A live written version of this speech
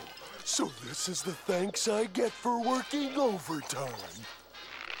So this is the thanks I get for working overtime.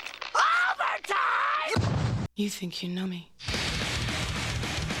 Overtime! You think you know me?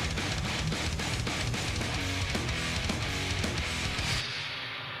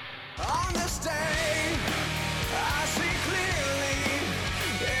 On this day, I see clearly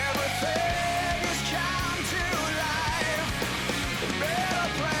everything has come to life. A better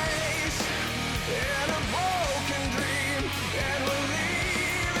place in a broken dream, and we'll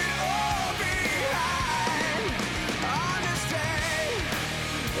leave it all behind. On this day,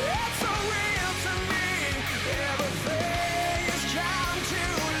 it's so real to me. Everything has come to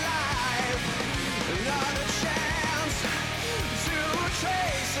life. Another chance to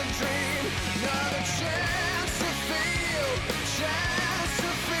chase a dream, another chance to feel alive.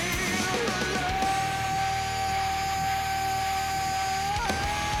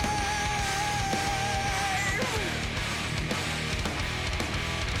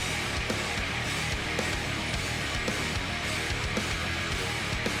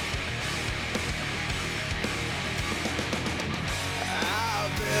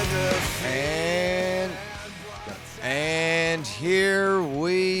 I've been And here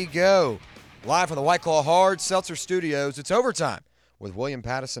we go. Live from the White Claw Hard Seltzer Studios, it's overtime with William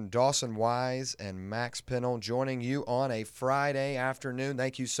Patteson, Dawson Wise, and Max Pennell joining you on a Friday afternoon.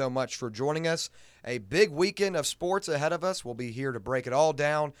 Thank you so much for joining us. A big weekend of sports ahead of us. We'll be here to break it all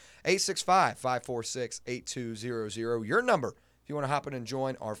down. 865-546-8200, your number if you want to hop in and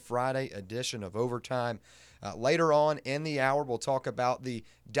join our Friday edition of Overtime. Later on in the hour, we'll talk about the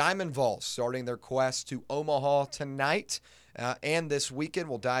Diamond Vols starting their quest to Omaha tonight. And this weekend,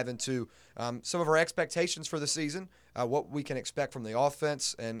 we'll dive into some of our expectations for the season, what we can expect from the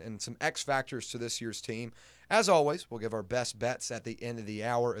offense, and some X factors to this year's team. As always, we'll give our best bets at the end of the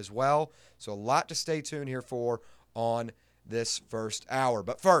hour as well. So a lot to stay tuned here for on this first hour.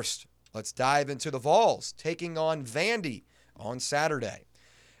 But first, let's dive into the Vols taking on Vandy on Saturday.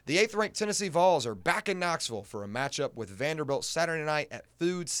 The 8th-ranked Tennessee Vols are back in Knoxville for a matchup with Vanderbilt Saturday night at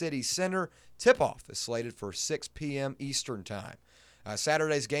Food City Center. Tip-off is slated for 6 p.m. Eastern Time.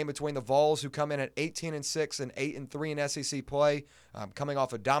 Saturday's game between the Vols, who come in at 18-6 and 8-3 in SEC play, coming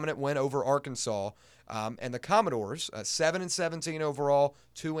off a dominant win over Arkansas, and the Commodores, 7-17 overall,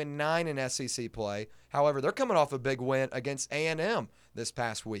 2-9 in SEC play. However, they're coming off a big win against A&M this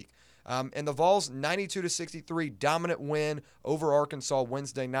past week. And the Vols' 92-63 dominant win over Arkansas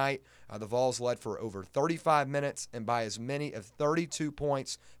Wednesday night. The Vols led for over 35 minutes and by as many as 32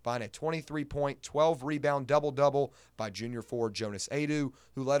 points behind a 23-point, 12-rebound double-double by junior forward Jonas Adu,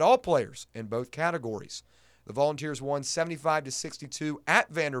 who led all players in both categories. The Volunteers won 75-62 at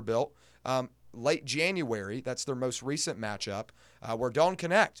Vanderbilt late January. That's their most recent matchup, where Dawn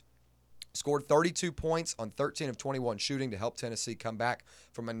Connect scored 32 points on 13 of 21 shooting to help Tennessee come back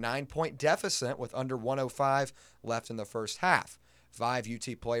from a 9-point deficit with under 105 left in the first half. 5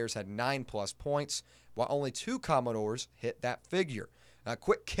 UT players had 9-plus points, while only 2 Commodores hit that figure. A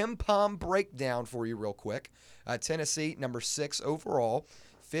quick KenPom breakdown for you real quick. Tennessee, number 6 overall,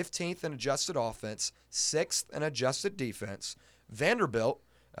 15th in adjusted offense, 6th in adjusted defense. Vanderbilt,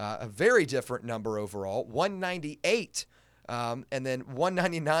 a very different number overall, 198. And then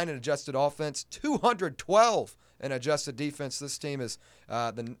 199 in adjusted offense, 212 in adjusted defense. This team is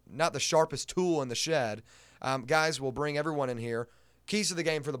not the sharpest tool in the shed. Guys, we'll bring everyone in here. Keys to the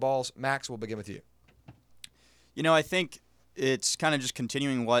game for the Vols. Max, we'll begin with you. You know, I think it's kind of just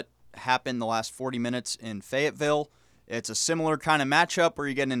continuing what happened the last 40 minutes in Fayetteville. It's a similar kind of matchup where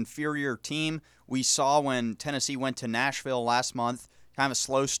you get an inferior team. We saw when Tennessee went to Nashville last month, kind of a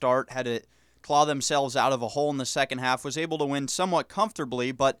slow start, had to claw themselves out of a hole in the second half, was able to win somewhat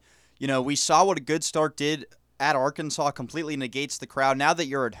comfortably, but, you know, we saw what a good start did at Arkansas, completely negates the crowd. Now that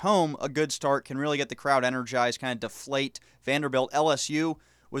you're at home, a good start can really get the crowd energized, kind of deflate Vanderbilt. LSU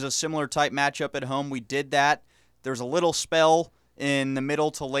was a similar type matchup at home. We did that. There's a little spell in the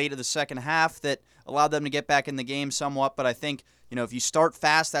middle to late of the second half that allowed them to get back in the game somewhat, but I think, you know, if you start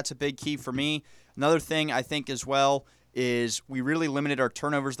fast, that's a big key for me. Another thing I think as well is we really limited our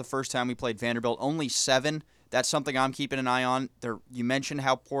turnovers the first time we played Vanderbilt, only 7. That's something I'm keeping an eye on. You mentioned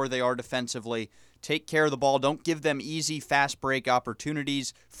how poor they are defensively. Take care of the ball. Don't give them easy, fast break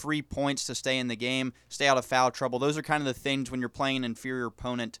opportunities, free points to stay in the game, stay out of foul trouble. Those are kind of the things when you're playing an inferior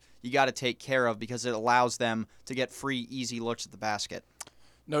opponent you got to take care of because it allows them to get free, easy looks at the basket.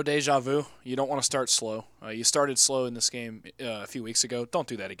 No deja vu. You don't want to start slow. You started slow in this game a few weeks ago. Don't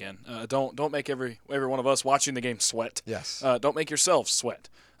do that again. Don't make every one of us watching the game sweat. Yes. Don't make yourself sweat.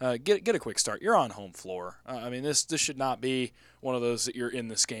 Get a quick start. You're on home floor. I mean, this should not be one of those that you're in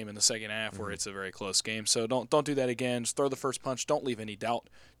this game in the second half where it's a very close game. So don't do that again. Just throw the first punch. Don't leave any doubt.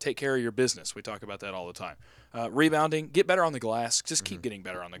 Take care of your business. We talk about that all the time. Rebounding, get better on the glass. Just keep getting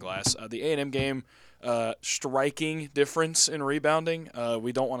better on the glass. The A&M game, striking difference in rebounding.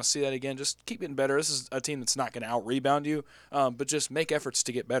 We don't want to see that again. Just keep getting better. This is a team that's not going to out-rebound you, but just make efforts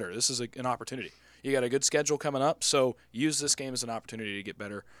to get better. This is an opportunity. You got a good schedule coming up, so use this game as an opportunity to get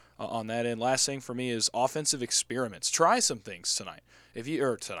better on that end. Last thing for me is offensive experiments. Try some things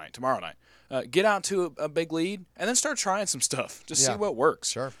tomorrow night. Get out to a big lead and then start trying some stuff. Just see what works.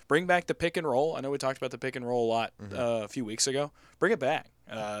 Sure. Bring back the pick and roll. I know we talked about the pick and roll a lot a few weeks ago. Bring it back.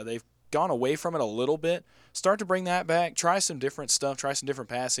 They've gone away from it a little bit. Start to bring that back. Try some different stuff. Try some different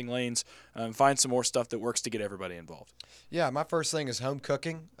passing lanes. Find some more stuff that works to get everybody involved. Yeah, my first thing is home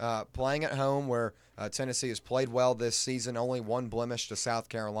cooking. Playing at home where Tennessee has played well this season, only one blemish to South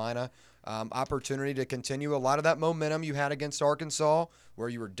Carolina. Opportunity to continue a lot of that momentum you had against Arkansas, where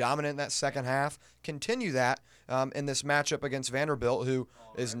you were dominant in that second half. Continue that in this matchup against Vanderbilt, who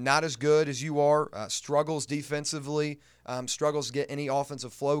is not as good as you are, struggles defensively, struggles to get any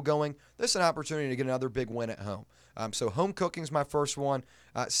offensive flow going. This is an opportunity to get another big win at home. So home cooking is my first one.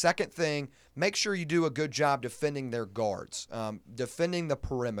 Second thing, make sure you do a good job defending their guards, defending the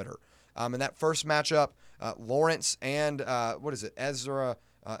perimeter. In that first matchup, Lawrence and Ezra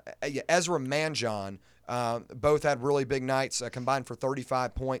Manjon both had really big nights, combined for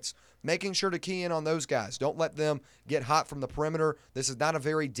 35 points. Making sure to key in on those guys. Don't let them get hot from the perimeter. This is not a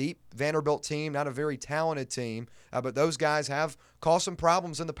very deep Vanderbilt team, not a very talented team, but those guys have caused some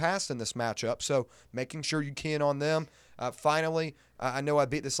problems in the past in this matchup, so making sure you key in on them. Finally, I know I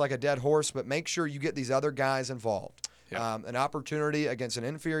beat this like a dead horse, but make sure you get these other guys involved. An opportunity against an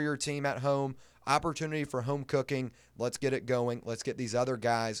inferior team at home, opportunity for home cooking. Let's get it going. Let's get these other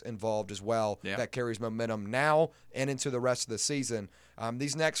guys involved as well. That carries momentum now and into the rest of the season.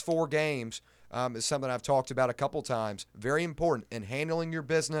 These next 4 games is something I've talked about a couple times. Very important in handling your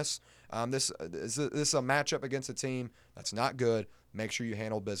business. This is a matchup against a team that's not good. Make sure you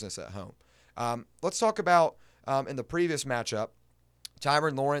handle business at home. Let's talk about in the previous matchup,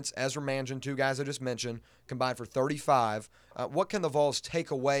 Tyron Lawrence, Ezra Manjon, 2 guys I just mentioned, combined for 35. What can the Vols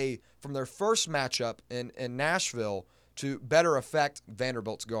take away from their first matchup in Nashville to better affect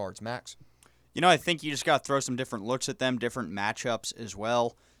Vanderbilt's guards? Max? I think you just got to throw some different looks at them, different matchups as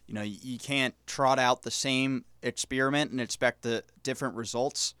well. You can't trot out the same experiment and expect the different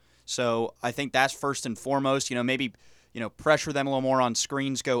results. So I think that's first and foremost. Maybe pressure them a little more on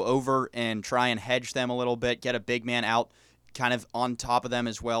screens, go over and try and hedge them a little bit, get a big man out kind of on top of them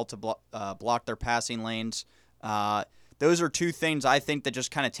as well to block their passing lanes. Those are 2 things I think that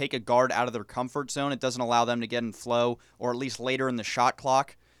just kind of take a guard out of their comfort zone. It doesn't allow them to get in flow, or at least later in the shot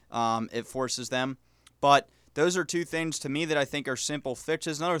clock, it forces them. But those are 2 things to me that I think are simple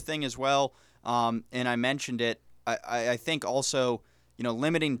fixes. Another thing as well, and I mentioned it, I think also,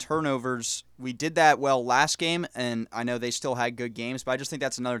 limiting turnovers. We did that well last game, and I know they still had good games, but I just think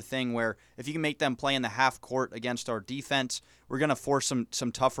that's another thing where if you can make them play in the half court against our defense, we're going to force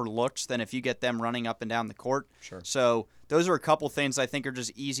some tougher looks than if you get them running up and down the court. Sure. So those are a couple things I think are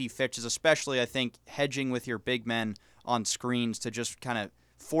just easy fixes, especially I think hedging with your big men on screens to just kind of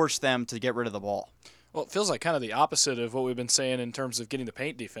force them to get rid of the ball. Well, it feels like kind of the opposite of what we've been saying in terms of getting the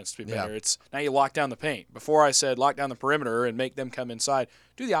paint defense to be better. Yeah. It's now you lock down the paint. Before I said lock down the perimeter and make them come inside.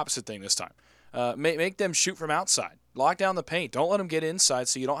 Do the opposite thing this time. Make them shoot from outside. Lock down the paint. Don't let them get inside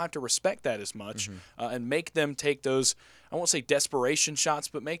so you don't have to respect that as much. And make them take those, I won't say desperation shots,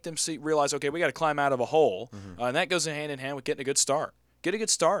 but make them realize, okay, we got to climb out of a hole. And that goes hand in hand with getting a good start. Get a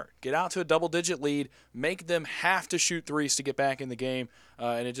good start. Get out to a double-digit lead. Make them have to shoot threes to get back in the game,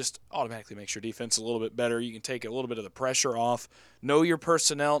 and it just automatically makes your defense a little bit better. You can take a little bit of the pressure off. Know your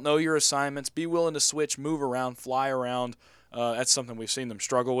personnel. Know your assignments. Be willing to switch, move around, fly around. That's something we've seen them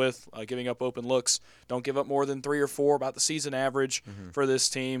struggle with, giving up open looks. Don't give up more than 3 or 4, about the season average for this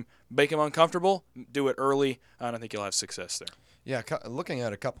team. Make them uncomfortable. Do it early, and I think you'll have success there. Yeah, looking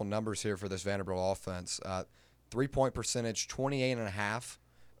at a couple numbers here for this Vanderbilt offense, 3-point percentage, 28.5.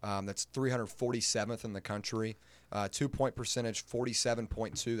 That's 347th in the country. 2-point percentage,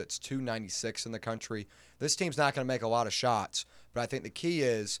 47.2. That's 296 in the country. This team's not going to make a lot of shots, but I think the key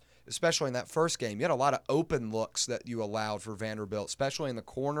is, especially in that first game, you had a lot of open looks that you allowed for Vanderbilt, especially in the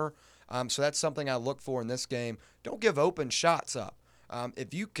corner. So that's something I look for in this game. Don't give open shots up.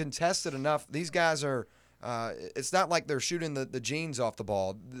 If you contest it enough, these guys are it's not like they're shooting the jeans off the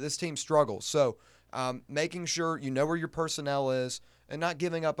ball. This team struggles. So making sure you know where your personnel is and not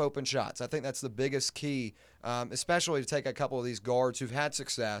giving up open shots. I think that's the biggest key, especially to take a couple of these guards who've had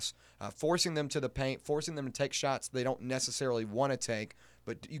success, forcing them to the paint, forcing them to take shots they don't necessarily want to take,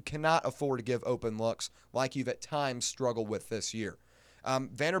 but you cannot afford to give open looks like you've at times struggled with this year.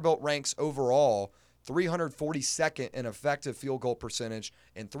 Vanderbilt ranks overall 342nd in effective field goal percentage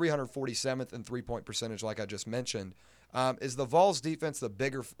and 347th in three-point percentage, like I just mentioned. Is the Vols defense the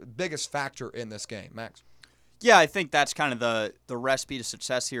biggest factor in this game, Max? Yeah, I think that's kind of the recipe to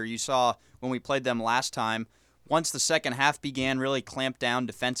success here. You saw when we played them last time, once the second half began, really clamped down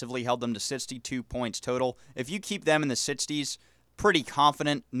defensively, held them to 62 points total. If you keep them in the 60s, pretty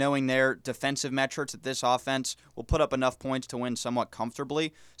confident knowing their defensive metrics that this offense will put up enough points to win somewhat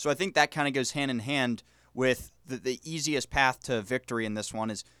comfortably. So I think that kind of goes hand in hand with the easiest path to victory in this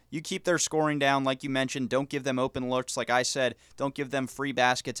one is you keep their scoring down, like you mentioned. Don't give them open looks, like I said. Don't give them free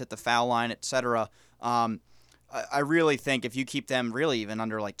baskets at the foul line, etc. I really think if you keep them really even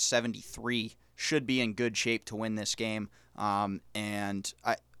under like 73, should be in good shape to win this game. And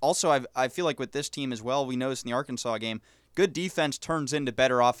I feel like with this team as well, we noticed in the Arkansas game, good defense turns into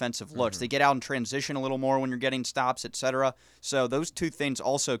better offensive looks. They get out and transition a little more when you're getting stops, etc. So those two things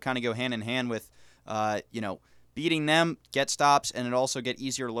also kind of go hand in hand with, beating them, get stops, and it also get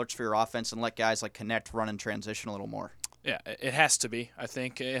easier looks for your offense and let guys like connect, run, and transition a little more. Yeah, it has to be. I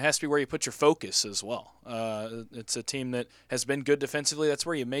think it has to be where you put your focus as well. It's a team that has been good defensively. That's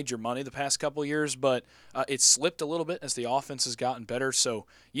where you made your money the past couple of years, but it's slipped a little bit as the offense has gotten better. So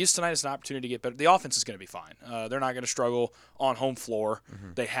use tonight as an opportunity to get better. The offense is going to be fine. They're not going to struggle on home floor.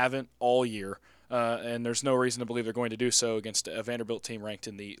 They haven't all year, and there's no reason to believe they're going to do so against a Vanderbilt team ranked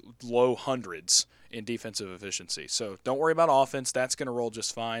in the low hundreds in defensive efficiency. So don't worry about offense. That's going to roll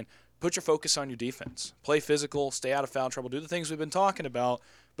just fine. Put your focus on your defense. Play physical, stay out of foul trouble, do the things we've been talking about,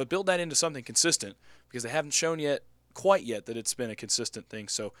 but build that into something consistent because they haven't shown quite yet that it's been a consistent thing.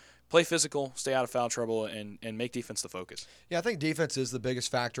 So play physical, stay out of foul trouble, and make defense the focus. Yeah, I think defense is the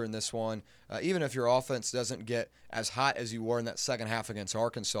biggest factor in this one. Even if your offense doesn't get as hot as you were in that second half against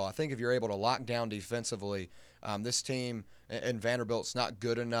Arkansas, I think if you're able to lock down defensively, this team in Vanderbilt's not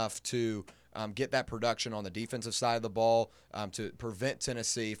good enough to get that production on the defensive side of the ball to prevent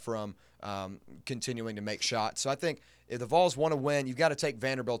Tennessee from continuing to make shots. So I think if the Vols want to win, you've got to take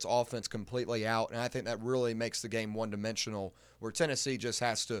Vanderbilt's offense completely out, and I think that really makes the game one-dimensional, where Tennessee just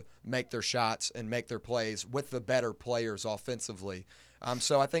has to make their shots and make their plays with the better players offensively.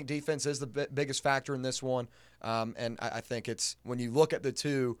 So I think defense is the biggest factor in this one, and I think it's when you look at the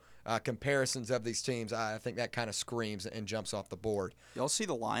two comparisons of these teams, I think that kind of screams and jumps off the board. Y'all see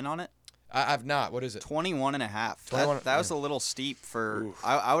the line on it? I've not. What is it? 21.5. That was a little steep for.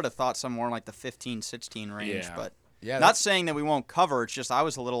 I would have thought somewhere in like the 15-16 range, Yeah. but Yeah, not saying that we won't cover. It's just I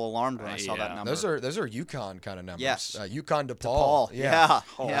was a little alarmed when I saw that number. Those are UConn kind of numbers. Yes. UConn DePaul. Paul. Yeah.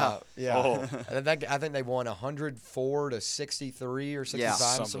 Yeah. I think they won 104 to 63 or 65,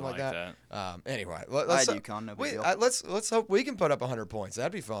 something like that. Anyway, let's I had UConn, no big deal. Let's hope we can put up 100 points.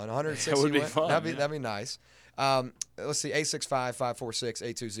 That'd be fun. 160. That would be fun. That'd be nice. Let's see,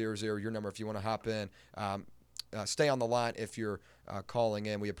 865-546-8200, your number if you want to hop in. Stay on the line if you're calling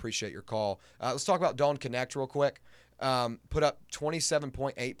in. We appreciate your call. Let's talk about Dawn Connect real quick. Put up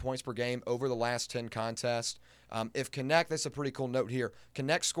 27.8 points per game over the last 10 contests. If Connect, that's a pretty cool note here.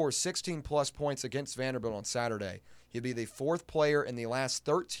 Connect scores 16-plus points against Vanderbilt on Saturday. He'll be the fourth player in the last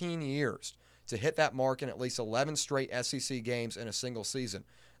 13 years to hit that mark in at least 11 straight SEC games in a single season.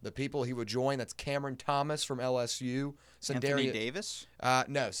 The people he would join, that's Cameron Thomas from LSU. Anthony Davis?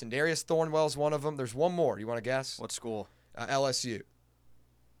 No, Sindarius Thornwell's one of them. There's one more. You want to guess? What school? LSU.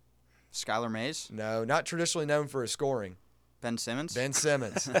 Skylar Mays? No, not traditionally known for his scoring. Ben Simmons? Ben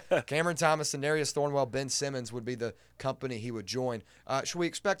Simmons. Cameron Thomas, Sindarius Thornwell, Ben Simmons would be the company he would join. Should we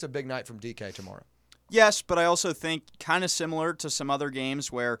expect a big night from DK tomorrow? Yes, but I also think kind of similar to some other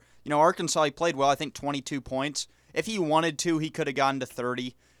games where, Arkansas, he played well, I think 22 points. If he wanted to, he could have gotten to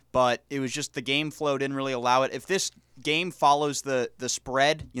 30. But it was just the game flow didn't really allow it. If this game follows the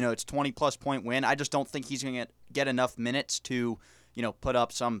spread, it's 20-plus point win, I just don't think he's going to get enough minutes to, put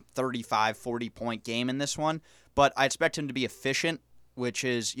up some 35, 40-point game in this one. But I expect him to be efficient, which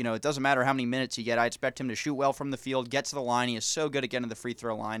is, it doesn't matter how many minutes you get. I expect him to shoot well from the field, get to the line. He is so good at getting to the free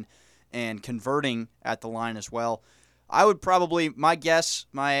throw line and converting at the line as well. I would probably, my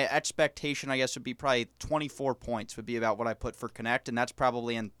expectation, I guess, would be probably 24 points would be about what I put for Connect, and that's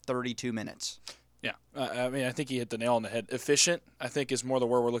probably in 32 minutes. Yeah, I mean, I think he hit the nail on the head. Efficient, I think, is more the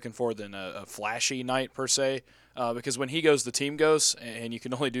word we're looking for than a flashy night per se. Because when he goes, the team goes, and you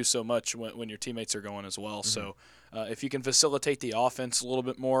can only do so much when your teammates are going as well. So if you can facilitate the offense a little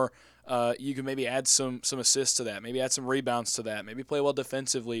bit more, you can maybe add some assists to that, maybe add some rebounds to that, maybe play well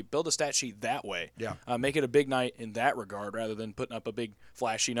defensively, build a stat sheet that way. Yeah. Make it a big night in that regard rather than putting up a big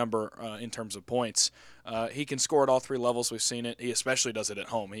flashy number in terms of points. He can score at all three levels. We've seen it. He especially does it at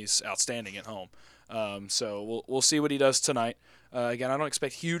home. He's outstanding at home. So we'll see what he does tonight. Again, I don't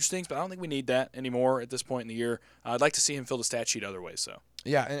expect huge things, but I don't think we need that anymore at this point in the year. I'd like to see him fill the stat sheet other ways. So.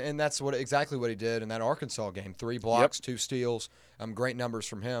 Yeah, and that's exactly what he did in that Arkansas game. 3 blocks, 2 steals, great numbers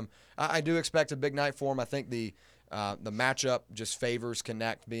from him. I do expect a big night for him. I think the matchup just favors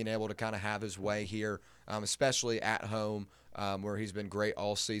Connect being able to kind of have his way here, especially at home where he's been great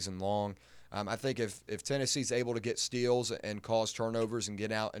all season long. I think if Tennessee's able to get steals and cause turnovers and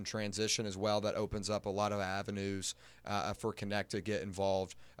get out and transition as well, that opens up a lot of avenues for Connect to get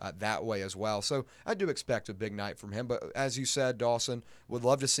involved that way as well. So I do expect a big night from him. But as you said, Dawson, would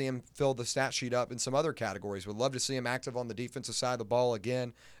love to see him fill the stat sheet up in some other categories. Would love to see him active on the defensive side of the ball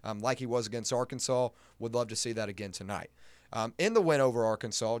again, like he was against Arkansas. Would love to see that again tonight. In the win over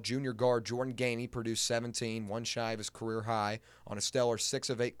Arkansas, junior guard Jordan Gainey produced 17, one shy of his career high, on a stellar 6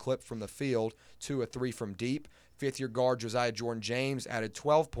 of 8 clip from the field, 2 of 3 from deep. Fifth-year guard Josiah Jordan-James added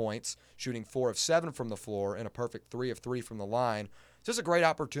 12 points, shooting 4 of 7 from the floor and a perfect 3 of 3 from the line. Just a great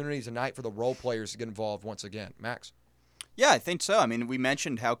opportunity tonight for the role players to get involved once again. Max? Yeah, I think so. I mean, we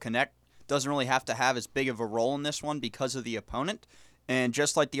mentioned how Connect doesn't really have to have as big of a role in this one because of the opponent. And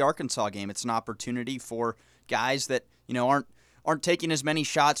just like the Arkansas game, it's an opportunity for guys that, aren't taking as many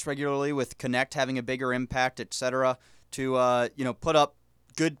shots regularly, with Connect having a bigger impact, etc., to put up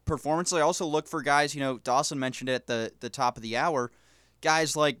good performances. I also look for guys, Dawson mentioned it at the top of the hour,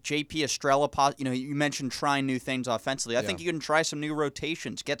 guys like JP Estrella, you mentioned trying new things offensively. I think you can try some new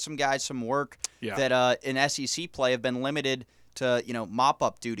rotations, get some guys some work that in SEC play have been limited to,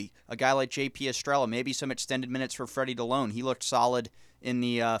 mop-up duty. A guy like JP Estrella, maybe some extended minutes for Freddie DeLone. He looked solid in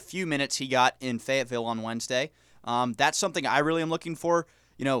the few minutes he got in Fayetteville on Wednesday. That's something I really am looking for.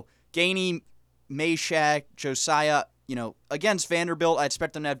 Gainey, Meshack, Josiah, against Vanderbilt, I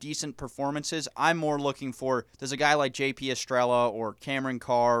expect them to have decent performances. I'm more looking for, does a guy like JP Estrella or Cameron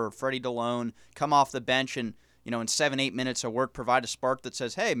Carr or Freddie DeLone come off the bench and, in 7-8 minutes of work, provide a spark that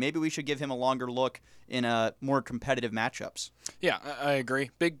says, hey, maybe we should give him a longer look in more competitive matchups. Yeah, I agree.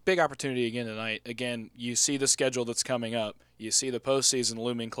 Big opportunity again tonight. Again, you see the schedule that's coming up. You see the postseason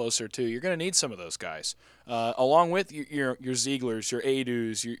looming closer too. You're going to need some of those guys, along with your Zieglers, your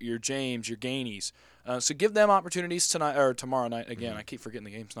Adus, your James, your Gainies. So give them opportunities tonight or tomorrow night. Again, I keep forgetting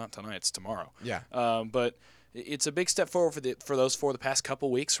the game's not tonight; it's tomorrow. Yeah. But it's a big step forward for those the past couple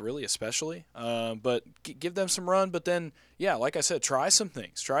weeks, really, especially. But give them some run. But then, like I said, try some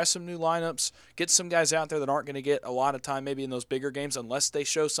things. Try some new lineups. Get some guys out there that aren't going to get a lot of time maybe in those bigger games unless they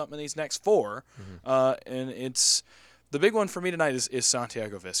show something in these next 4. And it's the big one for me tonight is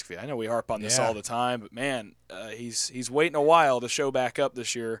Santiago Vescovi. I know we harp on this all the time, but man, he's waiting a while to show back up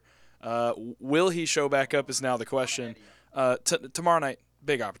this year. Will he show back up is now the question. Tomorrow night,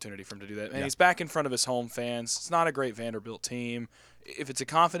 big opportunity for him to do that. And he's back in front of his home fans. It's not a great Vanderbilt team. If it's a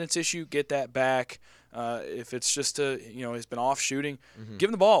confidence issue, get that back. If it's just he's been off shooting, give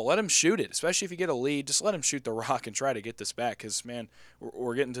him the ball. Let him shoot it, especially if you get a lead. Just let him shoot the rock and try to get this back because, man,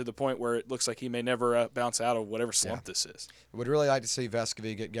 we're getting to the point where it looks like he may never bounce out of whatever slump this is. Would really like to see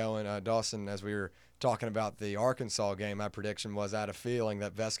Vescovi get going. Dawson, as we were talking about the Arkansas game, my prediction was I had a feeling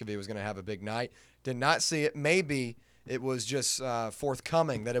that Vescovi was going to have a big night. Did not see it. Maybe it was just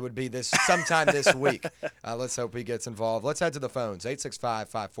forthcoming that it would be sometime this week. Let's hope he gets involved. Let's head to the phones.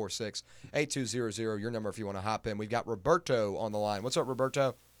 865-546-8200. Your number if you want to hop in. We've got Roberto on the line. What's up,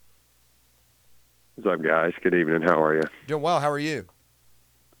 Roberto? What's up, guys? Good evening. How are you? Doing well. How are you?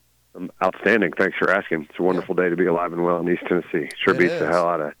 I'm outstanding. Thanks for asking. It's a wonderful day to be alive and well in East Tennessee. Sure beats the hell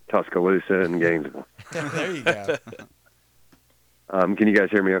out of Tuscaloosa and Gainesville. There you go. Can you guys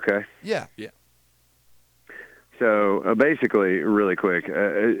hear me okay? Yeah. So basically, really quick,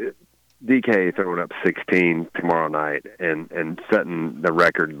 DK throwing up 16 tomorrow night and setting the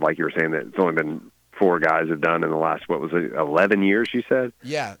record, like you were saying, that it's only been 4 guys have done in the last, 11 years, you said?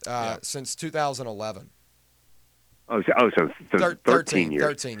 Yeah, since 2011. So 13 years.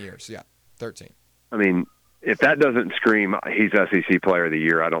 13 years, 13. I mean, if that doesn't scream he's SEC Player of the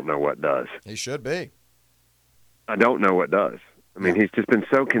Year, I don't know what does. He should be. I don't know what does. I mean, he's just been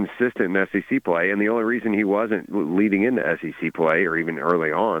so consistent in SEC play, and the only reason he wasn't leading into SEC play or even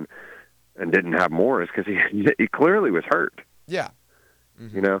early on and didn't have more is because he clearly was hurt. Yeah.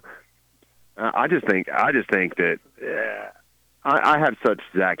 You know? I just think that I have such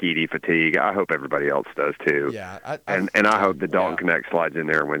Zach Edey fatigue. I hope everybody else does too. Yeah, and I hope that Dalton Connect slides in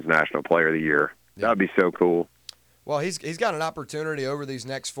there and wins National Player of the Year. Yeah. That'd be so cool. Well, he's got an opportunity over these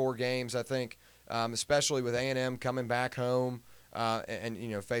next 4 games, I think, especially with A&M coming back home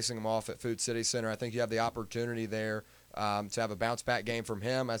and facing them off at Food City Center. I think you have the opportunity there to have a bounce back game from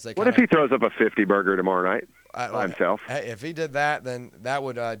him as they. What if he throws up a 50 burger tomorrow night by himself? Hey, if he did that, then that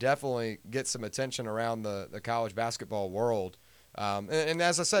would definitely get some attention around the college basketball world. And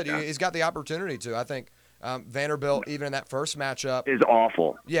as I said, he's got the opportunity to. I think Vanderbilt, even in that first matchup, is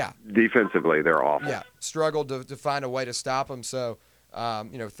awful. Yeah, defensively they're awful. Yeah, struggled to find a way to stop him. So,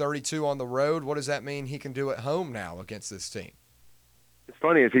 32 on the road. What does that mean he can do at home now against this team? It's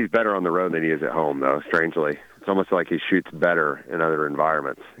funny is he's better on the road than he is at home, though. Strangely, it's almost like he shoots better in other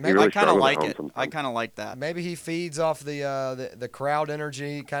environments. Maybe really I kind of like it. Sometimes. I kind of like that. Maybe he feeds off the crowd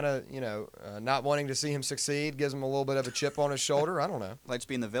energy, kind of not wanting to see him succeed, gives him a little bit of a chip on his shoulder. I don't know. Likes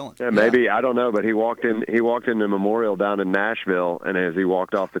being the villain. Yeah, maybe I don't know, but he walked into Memorial down in Nashville, and as he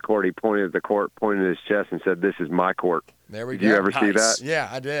walked off the court, he pointed at the court, pointed at his chest, and said, "This is my court." There we Did go. you ever see that? Yeah,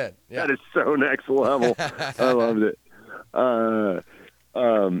 I did. Yeah. That is so next level. I loved it.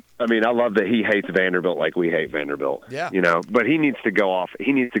 I love that he hates Vanderbilt like we hate Vanderbilt. Yeah. But he needs to go off.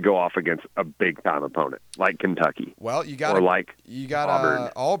 He needs to go off against a big time opponent like Kentucky. Well, you got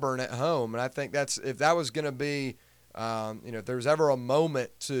Auburn at home, and I think if that was going to be, if there's ever a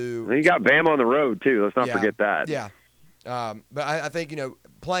moment to. And you got Bama on the road too. Let's not forget that. Yeah. But I think,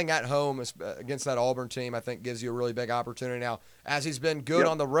 playing at home against that Auburn team, I think gives you a really big opportunity. Now, as he's been good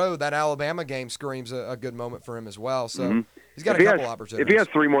on the road, that Alabama game screams a good moment for him as well. So he's got a couple opportunities. If he has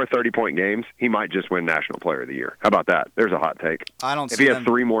 3 more 30-point games, he might just win National Player of the Year. How about that? There's a hot take. I don't. If he has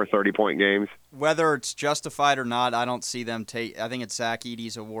 3 more 30-point games, whether it's justified or not, I don't see them take. I think it's Zach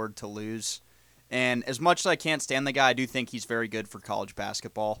Edey's award to lose. And as much as I can't stand the guy, I do think he's very good for college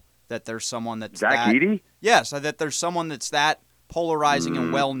basketball. That there's someone that's Zach Edey? Yes, that there's someone that's that polarizing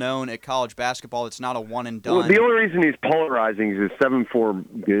and well known at college basketball. It's not a one and done. Well, the only reason he's polarizing is his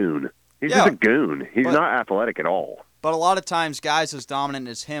 7'4" goon. He's just a goon. He's not athletic at all. But a lot of times, guys as dominant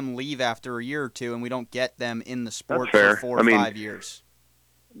as him leave after a year or two, and we don't get them in the sport for 4 or 5 years.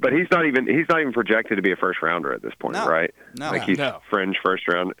 But he's not even projected to be a first rounder at this point, right? No, he's fringe first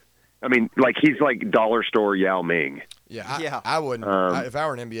round. He's like dollar store Yao Ming. Yeah, I wouldn't. If I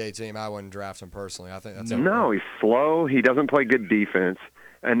were an NBA team, I wouldn't draft him personally. I think that's he's slow. He doesn't play good defense,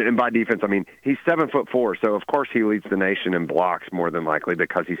 and by defense, I mean he's 7'4", so of course he leads the nation in blocks more than likely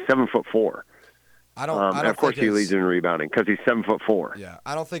because he's 7'4". I don't. And of course he leads in rebounding because he's 7'4". Yeah,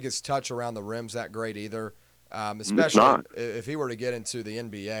 I don't think his touch around the rim's that great either. Especially if he were to get into the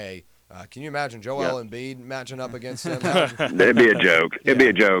NBA. Can you imagine Joel Embiid matching up against him? It'd be a joke. It'd be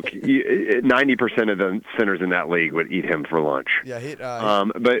a joke. 90% of the centers in that league would eat him for lunch. Yeah,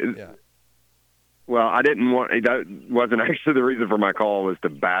 Well, I didn't want. That wasn't actually the reason for my call was to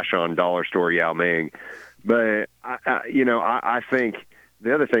bash on dollar store Yao Ming, but I think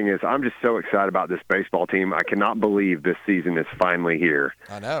the other thing is I'm just so excited about this baseball team. I cannot believe this season is finally here.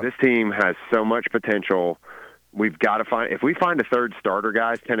 I know this team has so much potential. We've got to find – if we find a third starter,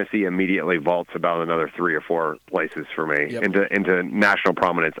 guys, Tennessee immediately vaults about another 3 or 4 places for me into national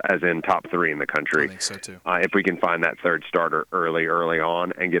prominence as in top 3 in the country. I think so, too. If we can find that third starter early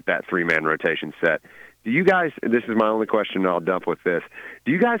on and get that 3-man rotation set. Do you guys – this is my only question, and I'll dump with this.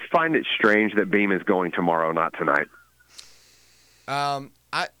 Do you guys find it strange that Beam is going tomorrow, not tonight? I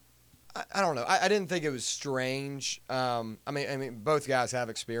don't know. I didn't think it was strange. I mean, both guys have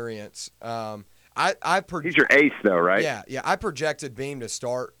experience. He's your ace, though, right? Yeah. I projected Beam to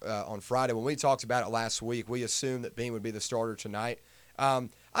start on Friday. When we talked about it last week, we assumed that Beam would be the starter tonight. I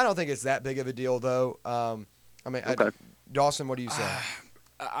don't think it's that big of a deal, though. Dawson, what do you say?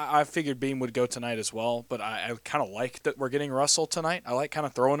 I figured Beam would go tonight as well, but I kind of like that we're getting Russell tonight. I like kind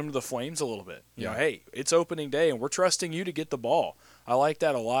of throwing him to the flames a little bit. You know, hey, it's opening day, and we're trusting you to get the ball. I like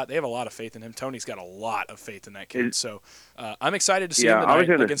that a lot. They have a lot of faith in him. Tony's got a lot of faith in that kid. So I'm excited to see him tonight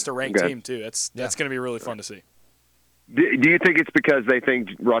against a ranked team, too. That's going to be really fun to see. Do you think it's because they think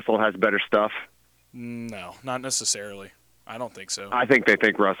Russell has better stuff? No, not necessarily. I don't think so. I think they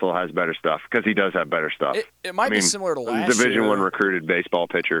think Russell has better stuff because he does have better stuff. It might be similar to last year. Division I recruited baseball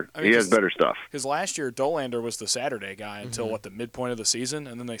pitcher. He has better stuff. Because last year, Dolander was the Saturday guy until, the midpoint of the season,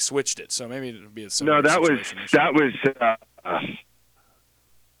 and then they switched it. So maybe it would be a similar situation.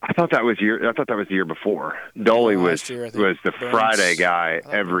 I thought that was the year before. Dolly was the Friday guy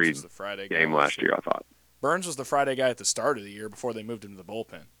every game last year, I thought. Burns was the Friday guy at the start of the year before they moved him to the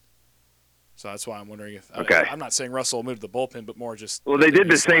bullpen. So that's why I'm wondering if Okay. I'm not saying Russell will move to the bullpen, but more just. Well, they did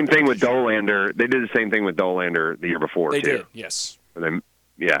the slot same thing with position. Dolander. They did the same thing with Dolander the year before, They too. did, yes.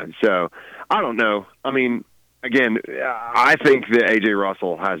 Yeah, so I don't know. I mean, again, I think that A.J.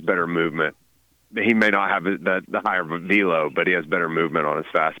 Russell has better movement. He may not have the higher velo, but he has better movement on his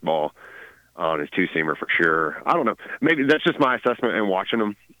fastball, on his two-seamer for sure. I don't know. Maybe that's just my assessment in watching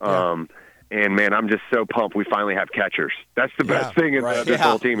him. Yeah. And, man, I'm just so pumped we finally have catchers. That's the best thing in right. this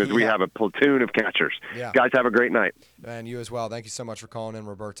whole team is we have a platoon of catchers. Yeah. Guys, have a great night. And you as well. Thank you so much for calling in,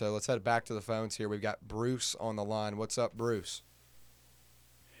 Roberto. Let's head back to the phones here. We've got Bruce on the line. What's up, Bruce?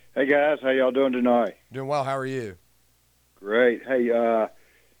 Hey guys, how y'all doing tonight? Doing well. How are you? Great. Hey,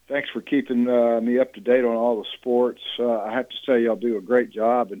 thanks for keeping me up to date on all the sports. I have to say y'all do a great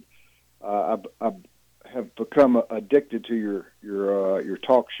job, and I have become addicted to your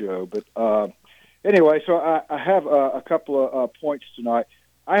talk show. But anyway, so I have a couple of points tonight.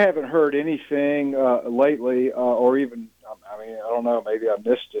 I haven't heard anything lately, or even I don't know, maybe I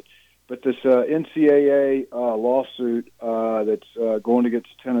missed it. But this NCAA lawsuit that's going against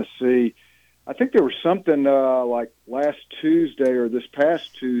Tennessee, I think there was something like last Tuesday or this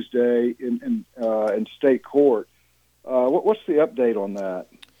past Tuesday in state court. What's the update on that?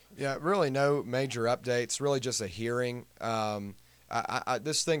 Yeah, really no major updates. Really just a hearing.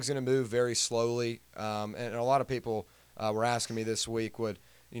 This thing's going to move very slowly, and a lot of people were asking me this week,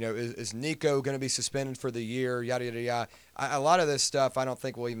 is Nico going to be suspended for the year, yada, yada, yada. A lot of this stuff I don't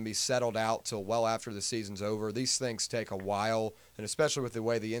think will even be settled out till well after the season's over. These things take a while, and especially with the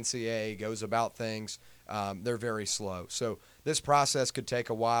way the NCAA goes about things, they're very slow. So this process could take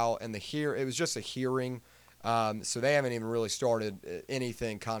a while, and it was just a hearing, so they haven't even really started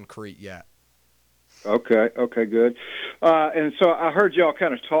anything concrete yet. Okay, good. And so I heard y'all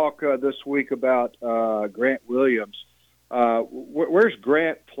kind of talk this week about Grant Williams. Where's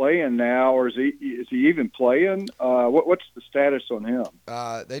Grant playing now, or is he even playing? What's the status on him?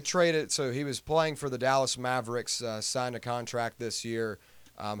 They traded, so he was playing for the Dallas Mavericks, signed a contract this year.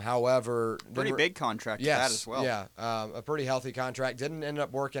 However, Pretty big contract yes, that as well. Yeah, a pretty healthy contract. Didn't end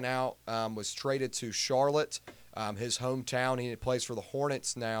up working out. Was traded to Charlotte, his hometown. He plays for the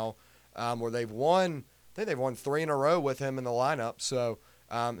Hornets now, where they've won. I think they've won 3 in a row with him in the lineup. So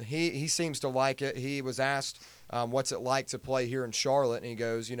he seems to like it. He was asked, what's it like to play here in Charlotte, and he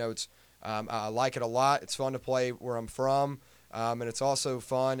goes, it's I like it a lot. It's fun to play where I'm from, and it's also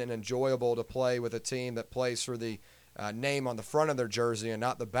fun and enjoyable to play with a team that plays for the name on the front of their jersey and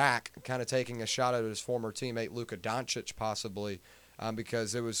not the back, kind of taking a shot at his former teammate Luka Doncic possibly,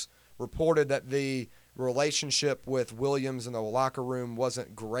 because it was reported that the relationship with Williams in the locker room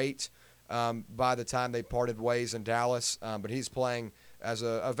wasn't great by the time they parted ways in Dallas, but he's playing as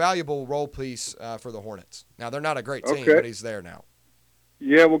a valuable role piece for the Hornets. Now, they're not a great team, but he's there now.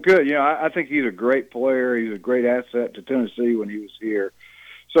 Yeah, well, good. I think he's a great player. He's a great asset to Tennessee when he was here.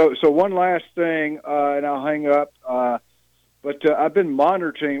 So one last thing, and I'll hang up. But I've been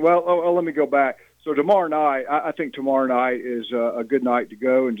monitoring. Well, let me go back. So tomorrow night, I think tomorrow night is a good night to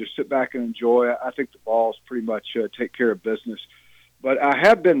go and just sit back and enjoy. I think the Vols pretty much take care of business. But I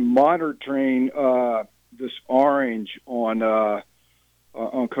have been monitoring this orange on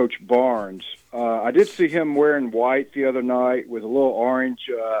Coach Barnes. I did see him wearing white the other night with a little orange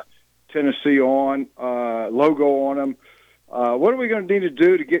Tennessee logo on him. What are we going to need to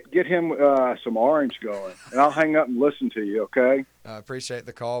do to get him some orange going? And I'll hang up and listen to you, okay? I appreciate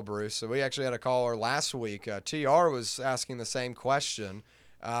the call, Bruce. So we actually had a caller last week. TR was asking the same question.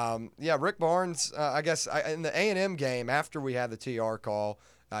 Rick Barnes, I guess in the A&M game after we had the TR call,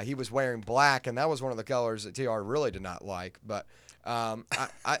 he was wearing black, and that was one of the colors that TR really did not like. But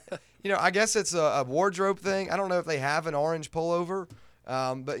I guess it's a wardrobe thing. I don't know if they have an orange pullover,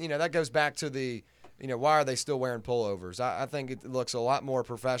 but that goes back to the why are they still wearing pullovers? I think it looks a lot more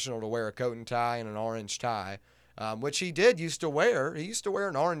professional to wear a coat and tie and an orange tie, which he used to wear. He used to wear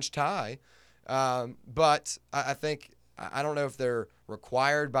an orange tie, but I think I don't know if they're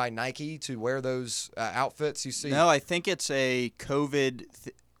required by Nike to wear those outfits you see. No, I think it's a COVID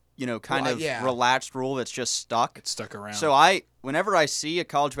relaxed rule that's just stuck. It's stuck around. So whenever I see a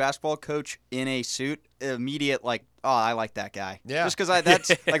college basketball coach in a suit, immediate I like that guy. Yeah. Just because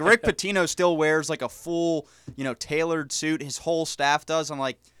that's like Rick Pitino still wears like a full, tailored suit. His whole staff does. I'm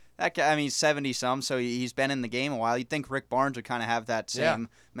like, that guy, he's 70-some, so he's been in the game a while. You'd think Rick Barnes would kind of have that same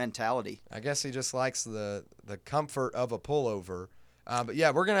mentality. I guess he just likes the comfort of a pullover. But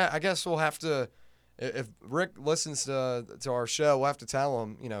yeah, I guess we'll have to, if Rick listens to our show, we'll have to tell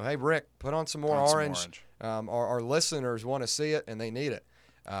him, hey, Rick, put on some more orange. Our listeners want to see it, and they need it.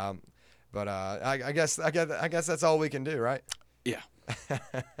 But I guess that's all we can do, right? Yeah.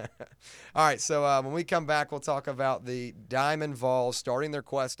 All right, so when we come back, we'll talk about the Diamond Vols starting their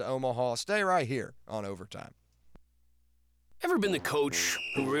quest to Omaha. Stay right here on Overtime. Ever been the coach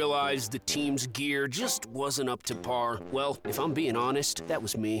who realized the team's gear just wasn't up to par? Well, if I'm being honest, that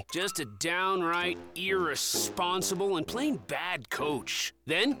was me. Just a downright irresponsible and plain bad coach.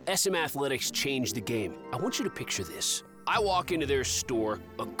 Then, SM Athletics changed the game. I want you to picture this. I walk into their store,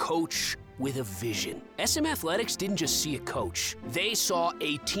 a coach with a vision. SM Athletics didn't just see a coach. They saw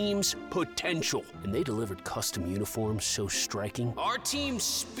a team's potential, and they delivered custom uniforms so striking. Our team's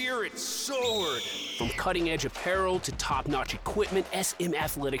spirit soared. From cutting-edge apparel to top-notch equipment, SM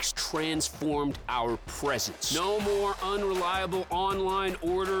Athletics transformed our presence. No more unreliable online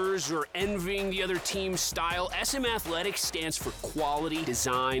orders or envying the other team's style. SM Athletics stands for quality,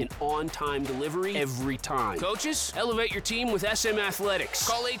 design, and on-time delivery every time. Coaches, elevate your team with SM Athletics.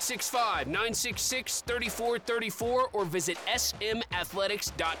 Call 865-966-3434 or visit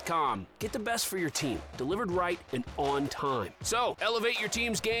smathletics.com. Get the best for your team, delivered right and on time. So, elevate your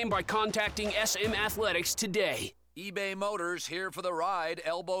team's game by contacting SM Athletics today. eBay Motors, here for the ride.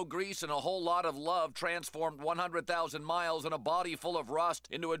 Elbow grease and a whole lot of love transformed 100,000 miles and a body full of rust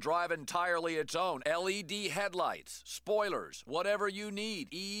into a drive entirely its own. LED headlights, spoilers, whatever you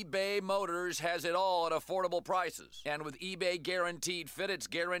need, eBay Motors has it all at affordable prices. And with eBay Guaranteed Fit, it's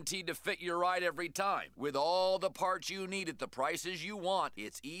guaranteed to fit your ride every time. With all the parts you need at the prices you want,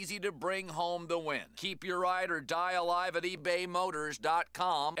 it's easy to bring home the win. Keep your ride or die alive at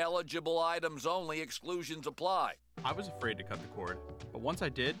ebaymotors.com. Eligible items only, exclusions apply. I was afraid to cut the cord, but once I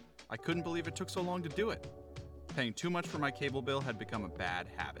did, I couldn't believe it took so long to do it. Paying too much for my cable bill had become a bad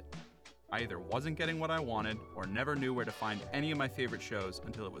habit. I either wasn't getting what I wanted or never knew where to find any of my favorite shows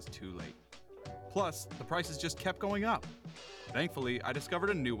until it was too late. Plus, the prices just kept going up. Thankfully, I discovered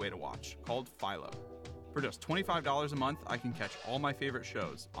a new way to watch, called Philo. For just $25 a month, I can catch all my favorite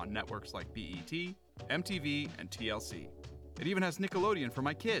shows on networks like BET, MTV, and TLC. It even has Nickelodeon for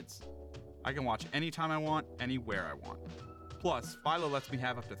my kids. I can watch anytime I want, anywhere I want. Plus, Philo lets me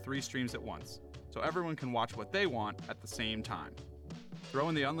have up to 3 streams at once, so everyone can watch what they want at the same time. Throw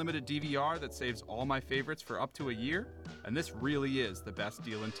in the unlimited DVR that saves all my favorites for up to a year, and this really is the best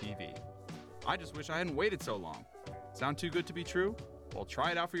deal in TV. I just wish I hadn't waited so long. Sound too good to be true? Well, try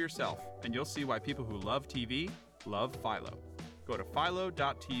it out for yourself, and you'll see why people who love TV love Philo. Go to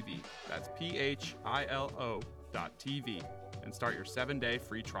philo.tv, that's philo.tv, and start your 7-day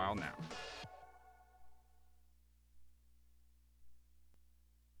free trial now.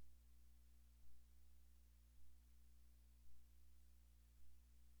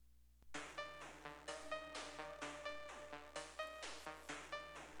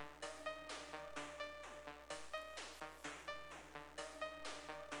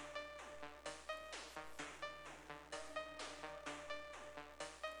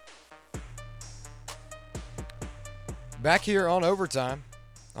 Back here on Overtime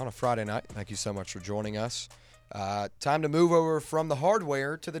on a Friday night. Thank you so much for joining us. Time to move over from the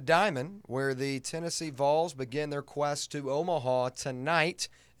hardware to the diamond, where the Tennessee Vols begin their quest to Omaha tonight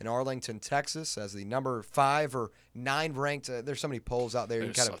in Arlington, Texas, as the number 5 or 9 ranked. There's so many polls out there.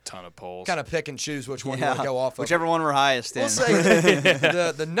 There's you a ton of polls. Kind of pick and choose which one you want to go off of. Whichever one we're highest in. We'll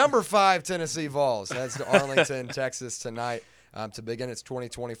say the number 5 Tennessee Vols heads to Arlington, Texas tonight. To begin its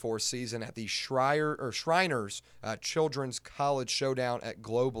 2024 season at the Shriners Children's College Showdown at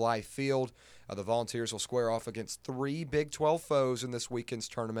Globe Life Field. The Volunteers will square off against 3 Big 12 foes in this weekend's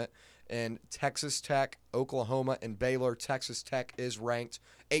tournament in Texas Tech, Oklahoma, and Baylor. Texas Tech is ranked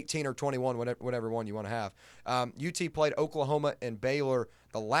 18 or 21, whatever one you want to have. UT played Oklahoma and Baylor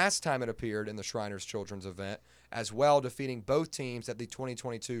the last time it appeared in the Shriners Children's event, as well defeating both teams at the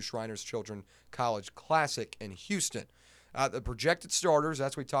 2022 Shriners Children's College Classic in Houston. The projected starters,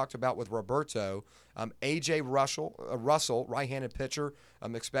 as we talked about with Roberto, A.J. Russell, right-handed pitcher,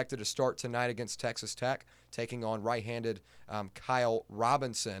 expected to start tonight against Texas Tech, taking on right-handed Kyle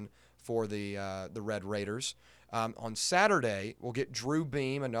Robinson for the Red Raiders. On Saturday, we'll get Drew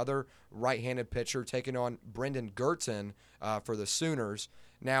Beam, another right-handed pitcher, taking on Brendan Gerton for the Sooners.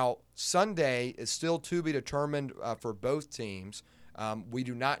 Now, Sunday is still to be determined for both teams. We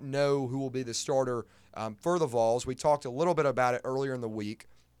do not know who will be the starter for the Vols. We talked a little bit about it earlier in the week.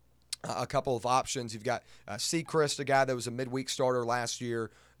 A couple of options. You've got Seacrest, a guy that was a midweek starter last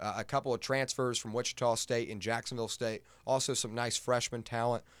year, a couple of transfers from Wichita State and Jacksonville State, also some nice freshman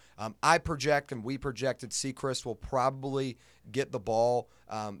talent. I project, and we projected, Seacrest will probably get the ball,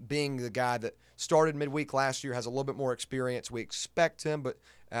 being the guy that started midweek last year, has a little bit more experience. We expect him, but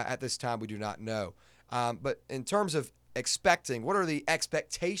at this time we do not know. But in terms of expecting, what are the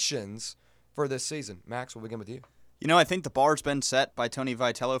expectations for this season? Max, we'll begin with you. I think the bar's been set by Tony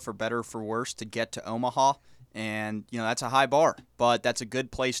Vitello for better or for worse to get to Omaha. And, that's a high bar, but that's a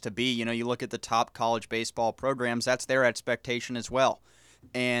good place to be. You look at the top college baseball programs, that's their expectation as well.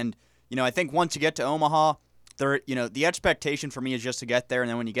 And, I think once you get to Omaha, the expectation for me is just to get there. And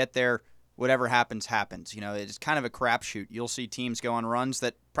then when you get there, whatever happens, happens. It's kind of a crapshoot. You'll see teams go on runs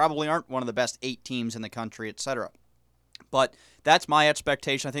that probably aren't one of the best 8 teams in the country, etc. But that's my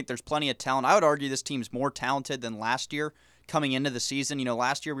expectation. I think there's plenty of talent. I would argue this team's more talented than last year coming into the season.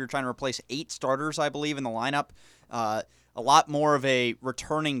 Last year we were trying to replace 8 starters, I believe, in the lineup. A lot more of a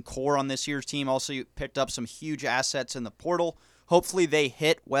returning core on this year's team. Also, you picked up some huge assets in the portal. Hopefully they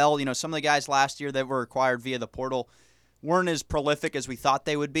hit well. Some of the guys last year that were acquired via the portal weren't as prolific as we thought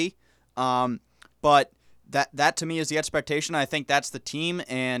they would be. But that to me is the expectation. I think that's the team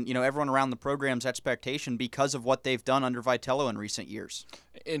and, everyone around the program's expectation because of what they've done under Vitello in recent years.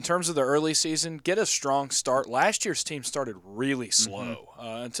 In terms of the early season, get a strong start. Last year's team started really slow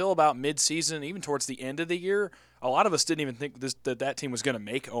until about mid-season, even towards the end of the year. A lot of us didn't even think that team was going to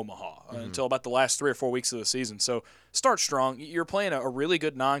make Omaha until about the last 3 or 4 weeks of the season. So start strong. You're playing a really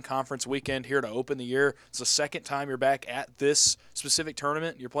good non-conference weekend here to open the year. It's the second time you're back at this specific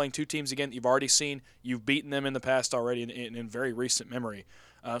tournament. You're playing 2 teams again that you've already seen. You've beaten them in the past already in very recent memory.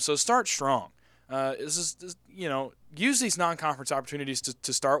 So start strong. Use these non-conference opportunities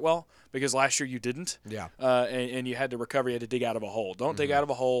to start well because last year you didn't. Yeah. And you had to recover. You had to dig out of a hole. Don't dig out of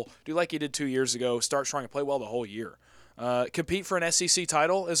a hole. Do like you did 2 years ago. Start strong and play well the whole year. Compete for an SEC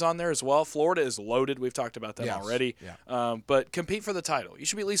title is on there as well. Florida is loaded. We've talked about that already. Yeah. But compete for the title. You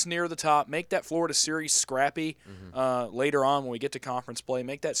should be at least near the top. Make that Florida series scrappy later on when we get to conference play.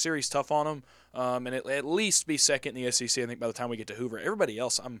 Make that series tough on them. And at least be second in the SEC, I think, by the time we get to Hoover. Everybody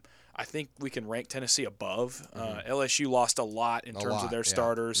else, I think we can rank Tennessee above. LSU lost a lot in terms of their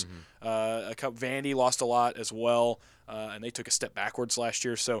starters. Vandy lost a lot as well, and they took a step backwards last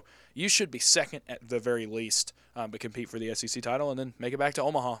year. So you should be second at the very least, but compete for the SEC title and then make it back to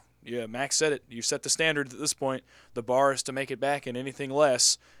Omaha. Yeah, Max said it. You set the standard at this point. The bar is to make it back, and anything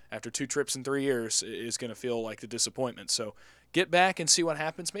less after 2 trips in 3 years is going to feel like the disappointment. So get back and see what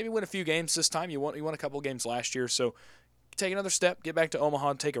happens. Maybe win a few games this time. You won a couple games last year, so take another step, get back to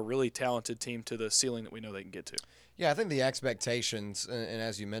Omaha, and take a really talented team to the ceiling that we know they can get to. Yeah, I think the expectations, and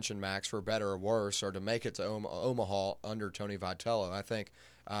as you mentioned, Max, for better or worse, are to make it to Omaha under Tony Vitello. I think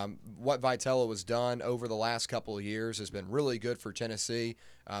what Vitello has done over the last couple of years has been really good for Tennessee.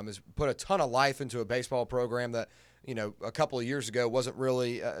 Has put a ton of life into a baseball program that, a couple of years ago wasn't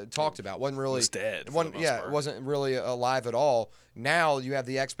really talked about. Wasn't really was dead. It wasn't really alive at all. Now you have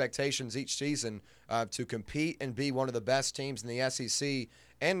the expectations each season to compete and be one of the best teams in the SEC,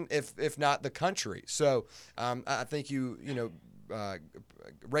 and if not the country. So I think you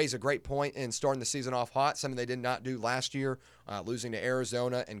raise a great point in starting the season off hot, something they did not do last year, losing to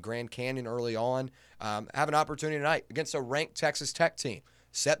Arizona and Grand Canyon early on. Have an opportunity tonight against a ranked Texas Tech team.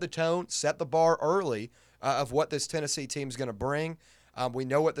 Set the tone, set the bar early of what this Tennessee team is going to bring. We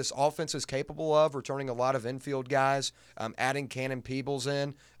know what this offense is capable of, returning a lot of infield guys, adding Cannon Peebles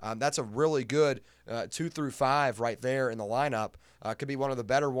in. That's a really good 2 through 5 right there in the lineup. Could be one of the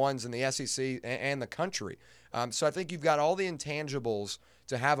better ones in the SEC and the country. So I think you've got all the intangibles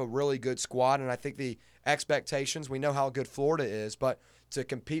to have a really good squad, and I think the expectations, we know how good Florida is, but to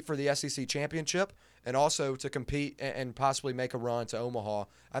compete for the SEC championship and also to compete and possibly make a run to Omaha,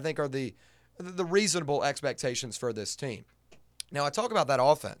 I think are the reasonable expectations for this team. Now, I talk about that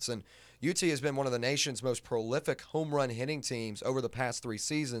offense, and UT has been one of the nation's most prolific home run hitting teams over the past 3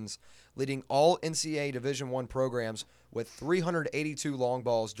 seasons, leading all NCAA Division I programs with 382 long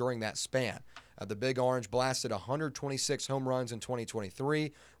balls during that span. The Big Orange blasted 126 home runs in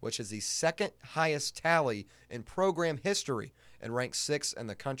 2023, which is the second highest tally in program history and ranked 6th in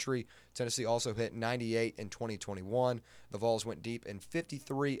the country. Tennessee also hit 98 in 2021. The Vols went deep in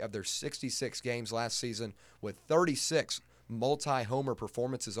 53 of their 66 games last season with 36 multi-homer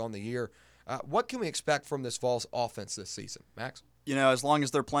performances on the year. What can we expect from this Vols offense this season, Max? As long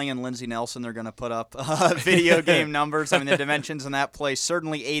as they're playing in Lindsey Nelson, they're going to put up video game numbers. I mean, the dimensions in that play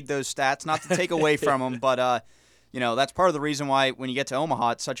certainly aid those stats. Not to take away from them, but that's part of the reason why when you get to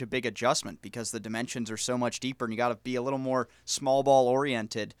Omaha, it's such a big adjustment because the dimensions are so much deeper, and you got to be a little more small ball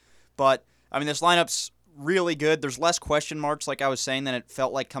oriented. But I mean, this lineup's really good. There's less question marks, like I was saying, than it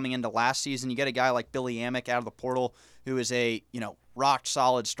felt like coming into last season. You get a guy like Billy Amick out of the portal, who is a rock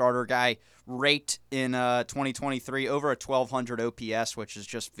solid starter guy, raked in 2023 over a 1,200 OPS, which is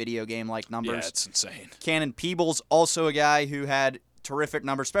just video game like numbers. Yeah, it's insane. Cannon Peebles, also a guy who had terrific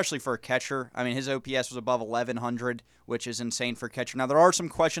number, especially for a catcher. I mean, his OPS was above 1,100, which is insane for a catcher. Now, there are some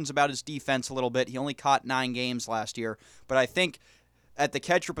questions about his defense a little bit. He only caught 9 games last year, but I think at the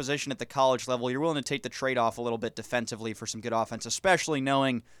catcher position at the college level, you're willing to take the trade-off a little bit defensively for some good offense, especially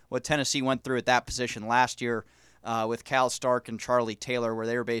knowing what Tennessee went through at that position last year with Cal Stark and Charlie Taylor, where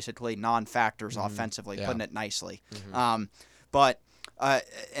they were basically non-factors offensively, putting it nicely. And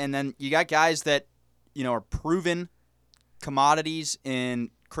then you got guys that, are proven commodities in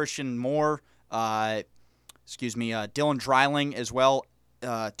Christian Moore, Dylan Dreiling as well.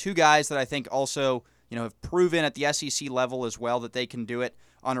 2 guys that I think also, have proven at the SEC level as well that they can do it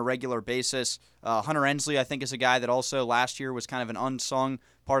on a regular basis. Hunter Ensley, I think, is a guy that also last year was kind of an unsung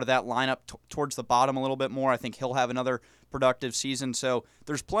part of that lineup towards the bottom a little bit more. I think he'll have another productive season. So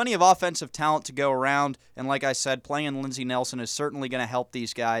there's plenty of offensive talent to go around. And like I said, playing in Lindsey Nelson is certainly going to help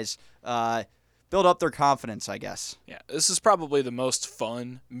these guys build up their confidence, I guess. Yeah, this is probably the most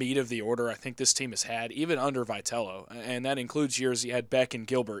fun meat of the order I think this team has had, even under Vitello. And that includes years you had Beck and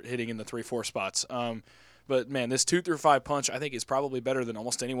Gilbert hitting in the 3-4 spots. But, man, this 2 through 5 punch I think is probably better than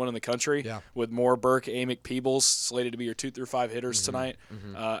almost anyone in the country. Yeah. With Moore, Burke, Amick, Peebles slated to be your 2 through 5 hitters tonight.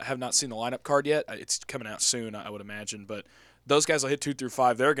 Have not seen the lineup card yet. It's coming out soon, I would imagine. But those guys will hit 2 through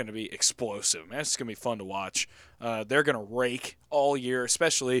 5. They're going to be explosive. Man, it's going to be fun to watch. They're going to rake all year,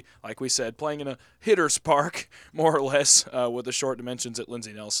 especially, like we said, playing in a hitter's park, more or less, with the short dimensions at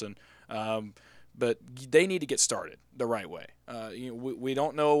Lindsey Nelson. But they need to get started the right way. We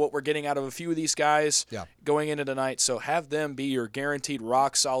don't know what we're getting out of a few of these guys going into tonight, so have them be your guaranteed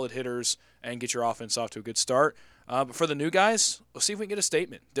rock-solid hitters and get your offense off to a good start. But for the new guys, we'll see if we can get a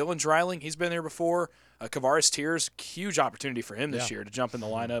statement. Dylan Dreiling, he's been there before. Kavaris Tears, huge opportunity for him this year to jump in the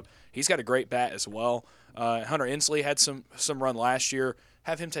lineup. He's got a great bat as well. Hunter Ensley had some run last year.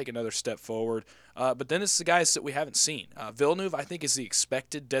 Have him take another step forward. But then it's the guys that we haven't seen. Villeneuve, I think, is the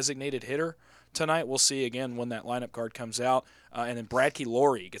expected designated hitter tonight. We'll see again when that lineup card comes out. And then Bradkey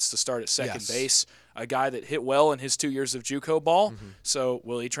Laurie gets to start at second base, a guy that hit well in his 2 years of JUCO ball. So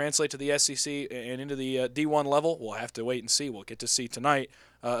will he translate to the SEC and into the D1 level? We'll have to wait and see. We'll get to see tonight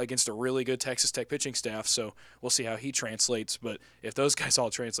against a really good Texas Tech pitching staff. So we'll see how he translates. But if those guys all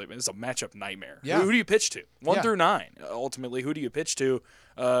translate, man, this is a matchup nightmare. Who do you pitch to? 1 through 9. Ultimately, who do you pitch to?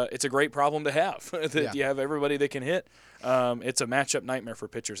 It's a great problem to have. That you have everybody that can hit. It's a matchup nightmare for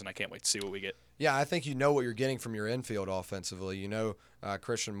pitchers, and I can't wait to see what we get. Yeah, I think you know what you're getting from your infield offensively. You know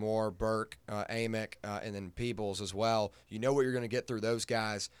Christian Moore, Burke, Amick, and then Peebles as well. You know what you're going to get through those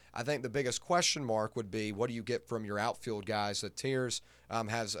guys. I think the biggest question mark would be what do you get from your outfield guys? Tears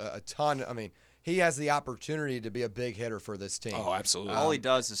has a ton. I mean, he has the opportunity to be a big hitter for this team. Oh, absolutely. All he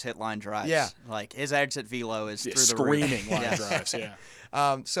does is hit line drives. Yeah. Like, his exit velo is through the screaming line drives,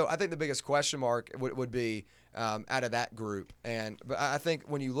 So I think the biggest question mark would be out of that group. But I think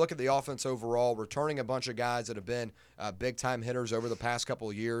when you look at the offense overall, returning a bunch of guys that have been big-time hitters over the past couple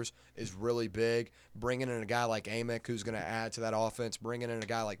of years is really big. Bringing in a guy like Amick who's going to add to that offense, bringing in a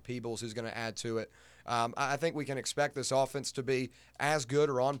guy like Peebles who's going to add to it. I think we can expect this offense to be as good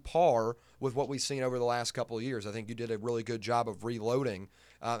or on par with what we've seen over the last couple of years. I think you did a really good job of reloading.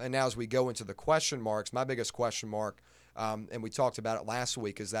 And now as we go into the question marks, my biggest question mark, and we talked about it last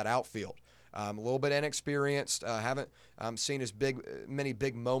week, is that outfield. A little bit inexperienced. Haven't seen as many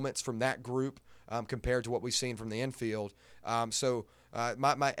big moments from that group compared to what we've seen from the infield. My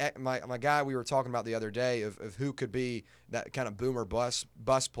guy we were talking about the other day of who could be that kind of boomer bust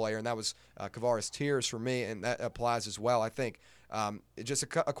player, and that was Kavaris Tears for me, and that applies as well. I think it's just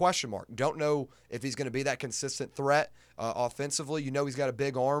a question mark. Don't know if he's going to be that consistent threat offensively. You know he's got a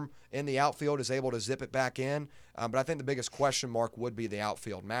big arm in the outfield, is able to zip it back in. But I think the biggest question mark would be the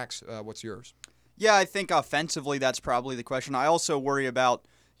outfield. Max, what's yours? Yeah, I think offensively that's probably the question. I also worry about,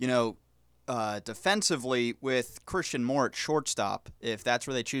 defensively with Christian Moore at shortstop. If that's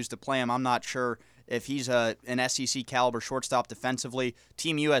where they choose to play him, I'm not sure if he's an SEC caliber shortstop defensively.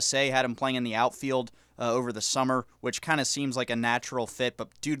 Team USA had him playing in the outfield over the summer, which kind of seems like a natural fit, but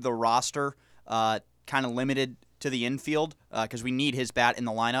due to the roster, kind of limited to the infield because we need his bat in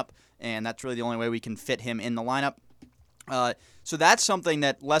the lineup, and that's really the only way we can fit him in the lineup. So that's something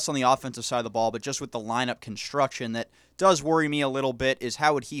that less on the offensive side of the ball, but just with the lineup construction that does worry me a little bit is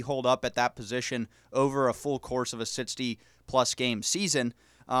how would he hold up at that position over a full course of a 60-plus game season.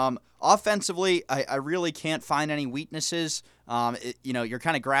 Offensively, I really can't find any weaknesses. You're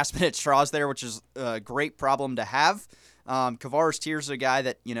kind of grasping at straws there, which is a great problem to have. Kavaris Tears is a guy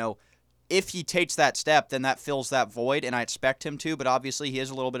that, if he takes that step, then that fills that void, and I expect him to, but obviously he is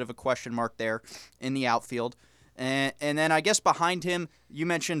a little bit of a question mark there in the outfield. And then I guess behind him, you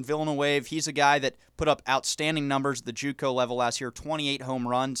mentioned Villeneuve. He's a guy that put up outstanding numbers at the JUCO level last year, 28 home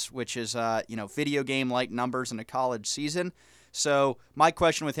runs, which is video game-like numbers in a college season. So my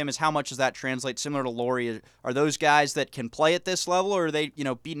question with him is how much does that translate? Similar to Laurie, are those guys that can play at this level, or are they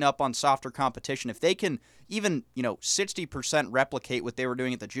beating up on softer competition? If they can even 60% replicate what they were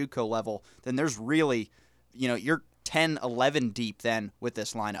doing at the JUCO level, then there's really you're 10, 11 deep then with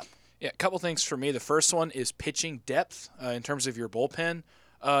this lineup. Yeah, a couple things for me. The first one is pitching depth in terms of your bullpen.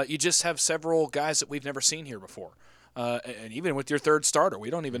 You just have several guys that we've never seen here before. And even with your third starter, we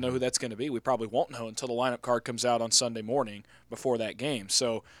don't even know who that's going to be. We probably won't know until the lineup card comes out on Sunday morning before that game.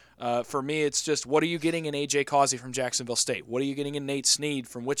 So for me, it's just what are you getting in A.J. Causey from Jacksonville State? What are you getting in Nate Snead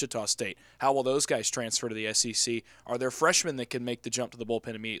from Wichita State? How will those guys transfer to the SEC? Are there freshmen that can make the jump to the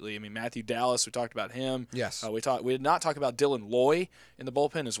bullpen immediately? I mean, Matthew Dallas, we talked about him. Yes. We did not talk about Dylan Loy in the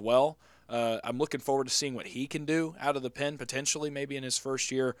bullpen as well. I'm looking forward to seeing what he can do out of the pen, potentially maybe in his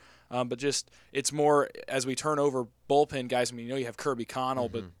first year. But just it's more as we turn over bullpen guys. I mean, you have Kirby Connell,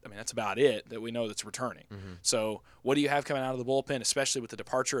 but I mean that's about it that we know that's returning. So what do you have coming out of the bullpen, especially with the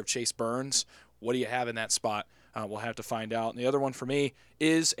departure of Chase Burns? What do you have in that spot? We'll have to find out. And the other one for me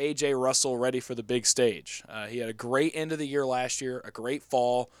is A.J. Russell ready for the big stage. He had a great end of the year last year, a great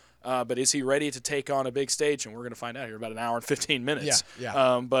fall. But is he ready to take on a big stage? And we're going to find out here in about an hour and 15 minutes.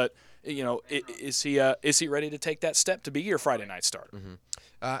 Yeah. But is he ready to take that step to be your Friday night starter?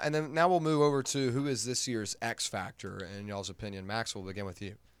 And then now we'll move over to who is this year's X factor in y'all's opinion. Max, we'll begin with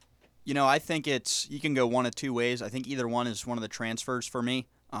you. I think you can go one of two ways. I think either one is one of the transfers for me.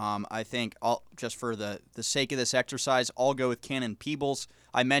 I think just for the sake of this exercise, I'll go with Cannon Peebles.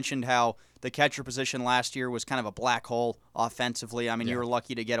 I mentioned how the catcher position last year was kind of a black hole offensively. I mean, you were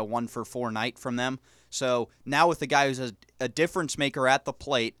lucky to get a 1-for-4 night from them. So now with the guy who's a difference maker at the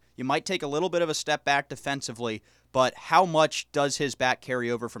plate, you might take a little bit of a step back defensively, but how much does his bat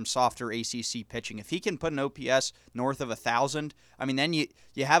carry over from softer ACC pitching? If he can put an OPS north of 1,000, I mean, then you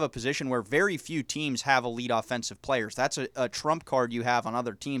have a position where very few teams have elite offensive players. That's a trump card you have on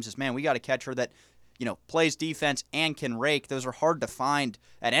other teams is, man, we got a catcher that plays defense and can rake. Those are hard to find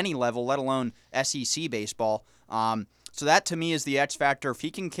at any level, let alone SEC baseball. So that, to me, is the X factor. If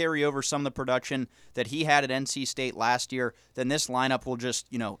he can carry over some of the production that he had at NC State last year, then this lineup will just,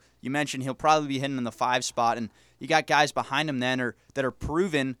 you mentioned he'll probably be hitting in the 5 spot, and you got guys behind him then that are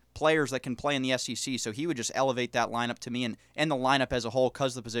proven players that can play in the SEC, so he would just elevate that lineup to me and the lineup as a whole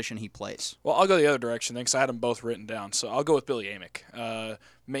because of the position he plays. Well, I'll go the other direction then because I had them both written down. So I'll go with Billy Amick,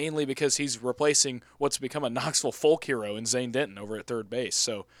 mainly because he's replacing what's become a Knoxville folk hero in Zane Denton over at third base.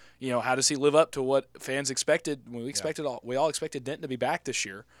 So, how does he live up to what fans expected? We all expected Denton to be back this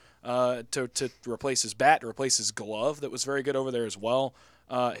year to replace his bat, to replace his glove that was very good over there as well.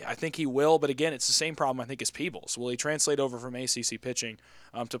 I think he will, but again, it's the same problem I think as Peebles. Will he translate over from ACC pitching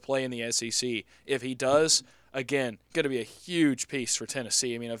to play in the SEC? If he does, again, going to be a huge piece for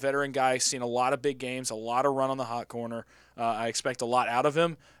Tennessee. I mean, a veteran guy, seen a lot of big games, a lot of run on the hot corner. I expect a lot out of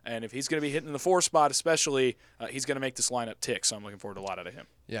him, and if he's going to be hitting the 4 spot especially, he's going to make this lineup tick, so I'm looking forward to a lot out of him.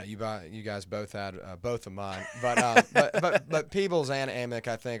 Yeah, you guys both had both of mine. But Peebles and Amick,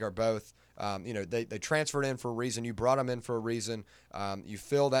 I think, are both they transferred in for a reason. You brought them in for a reason. You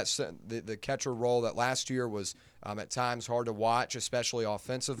fill the catcher role that last year was at times hard to watch, especially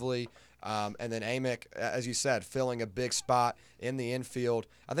offensively. And then Amick, as you said, filling a big spot in the infield.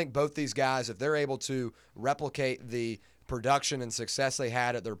 I think both these guys, if they're able to replicate the production and success they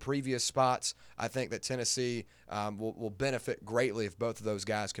had at their previous spots, I think that Tennessee will benefit greatly if both of those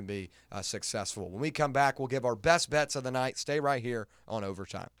guys can be successful. When we come back, we'll give our best bets of the night. Stay right here on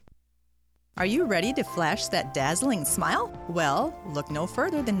Overtime. Are you ready to flash that dazzling smile? Well, look no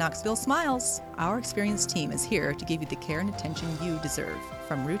further than Knoxville Smiles. Our experienced team is here to give you the care and attention you deserve.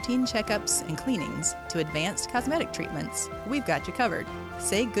 From routine checkups and cleanings to advanced cosmetic treatments, we've got you covered.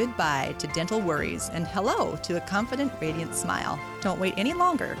 Say goodbye to dental worries and hello to a confident, radiant smile. Don't wait any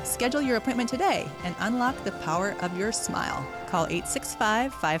longer. Schedule your appointment today and unlock the power of your smile. Call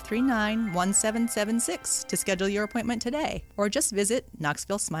 865-539-1776 to schedule your appointment today, or just visit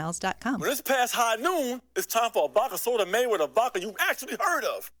KnoxvilleSmiles.com. When it's past high noon, it's time for a vodka soda made with a vodka you've actually heard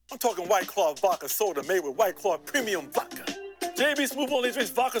of. I'm talking White Claw vodka soda made with White Claw premium vodka. JB Smooth only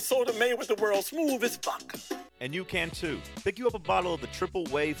drinks vodka soda made with the world's smoothest vodka. And you can too. Pick you up a bottle of the triple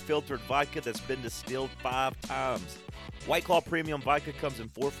wave filtered vodka that's been distilled 5 times. White Claw premium vodka comes in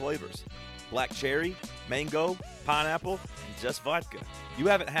 4 flavors: black cherry, mango, pineapple, and just vodka. You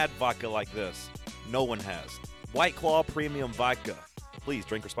haven't had vodka like this. No one has. White Claw premium vodka. Please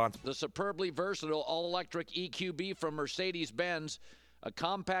drink responsibly. The superbly versatile all-electric EQB from Mercedes-Benz a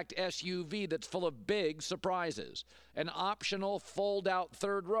compact SUV that's full of big surprises. An optional fold-out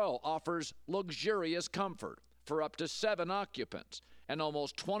third row offers luxurious comfort for up to 7 occupants. And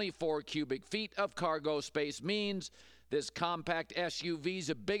almost 24 cubic feet of cargo space means this compact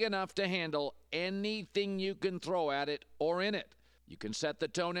SUV's big enough to handle anything you can throw at it or in it. You can set the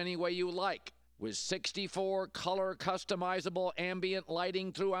tone any way you like, with 64 color customizable ambient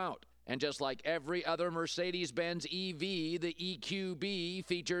lighting throughout. And just like every other Mercedes-Benz EV, the EQB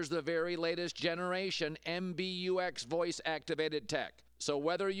features the very latest generation MBUX voice-activated tech. So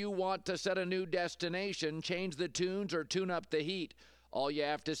whether you want to set a new destination, change the tunes, or tune up the heat, all you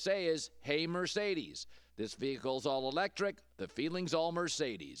have to say is, "Hey Mercedes." This vehicle's all electric, the feeling's all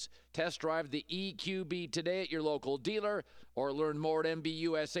Mercedes. Test drive the EQB today at your local dealer or learn more at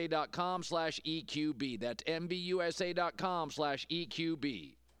MBUSA.com/EQB. That's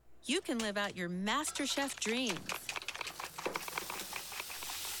MBUSA.com/EQB. You can live out your MasterChef dreams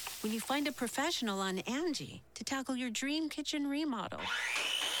when you find a professional on Angie to tackle your dream kitchen remodel.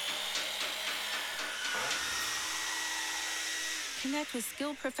 Connect with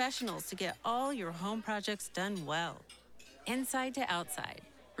skilled professionals to get all your home projects done well. Inside to outside,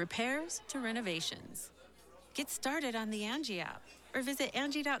 repairs to renovations. Get started on the Angie app or visit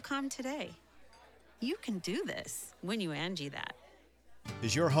Angie.com today. You can do this when you Angie that.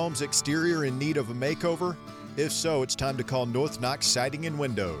 Is your home's exterior in need of a makeover? If so, it's time to call North Knox Siding and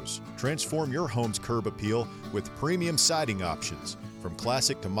Windows. Transform your home's curb appeal with premium siding options. From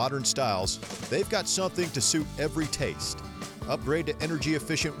classic to modern styles, they've got something to suit every taste. Upgrade to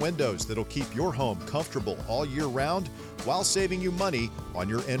energy-efficient windows that'll keep your home comfortable all year round while saving you money on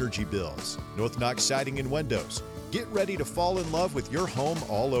your energy bills. North Knox Siding and Windows. Get ready to fall in love with your home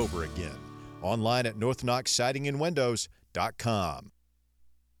all over again. Online at northknoxsidingandwindows.com.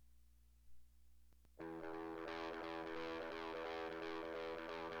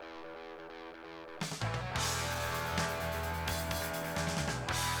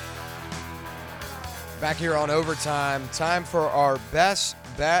 Back here on Overtime, time for our best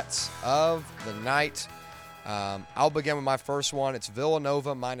bets of the night. I'll begin with my first one. It's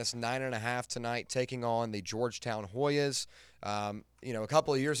Villanova minus 9.5 tonight, taking on the Georgetown Hoyas. A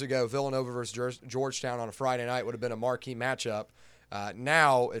couple of years ago, Villanova versus Georgetown on a Friday night would have been a marquee matchup.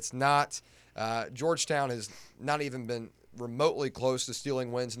 Now it's not. Georgetown has not even been remotely close to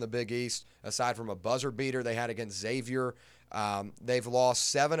stealing wins in the Big East, aside from a buzzer beater they had against Xavier. They've lost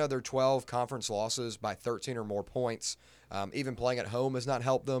 7 of their 12 conference losses by 13 or more points. Even playing at home has not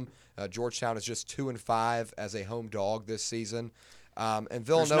helped them. Georgetown is just 2-5 as a home dog this season. And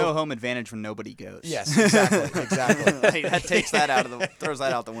Villanova, there's no home advantage when nobody goes. Yes, exactly. That takes that throws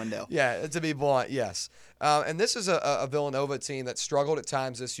that out the window. Yeah, to be blunt, yes. And this is a Villanova team that struggled at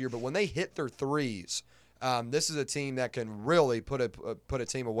times this year, but when they hit their threes, this is a team that can really put a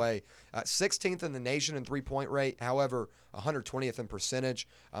team away. 16th in the nation in three-point rate, however, 120th in percentage.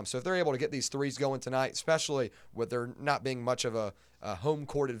 So if they're able to get these threes going tonight, especially with there not being much of a home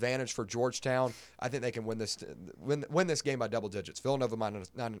court advantage for Georgetown, I think they can win this game by double digits. Villanova minus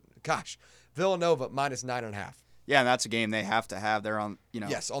 9.5. Yeah, and that's a game they have to have. They're on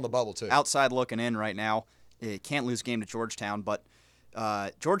on the bubble too. Outside looking in right now. Can't lose a game to Georgetown, but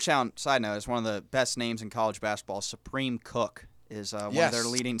Georgetown, side note, is one of the best names in college basketball. Supreme Cook is one of their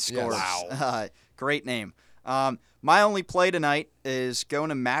leading scorers. Yes. Wow. Great name. My only play tonight is going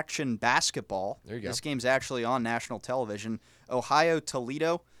to Maction basketball. There you go. This game's actually on national television.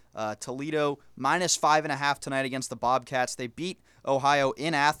 Ohio-Toledo. Toledo minus 5.5 tonight against the Bobcats. They beat Ohio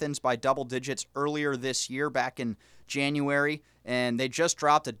in Athens by double digits earlier this year, back in January, and they just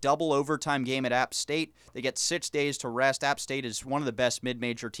dropped a double overtime game at App State. They get 6 days to rest. App State is one of the best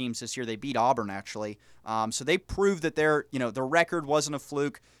mid-major teams this year. They beat Auburn, actually. So they proved that their record wasn't a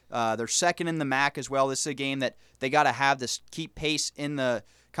fluke. They're second in the MAC as well. This is a game that they got to have to keep pace in the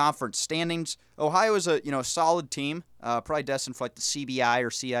conference standings. Ohio is a solid team, probably destined for like the CBI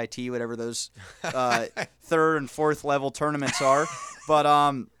or CIT, whatever those third and fourth level tournaments are.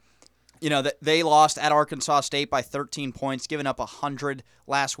 But they lost at Arkansas State by 13 points, giving up 100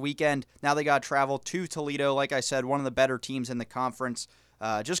 last weekend. Now they got to travel to Toledo, like I said, one of the better teams in the conference.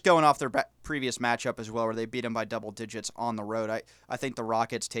 Just going off their previous matchup as well, where they beat them by double digits on the road. I think the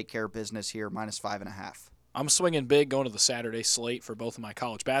Rockets take care of business here, minus 5.5. I'm swinging big going to the Saturday slate for both of my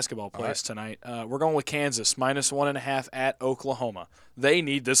college basketball plays tonight. We're going with Kansas, minus 1.5 at Oklahoma. They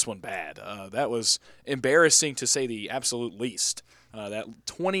need this one bad. That was embarrassing to say the absolute least. That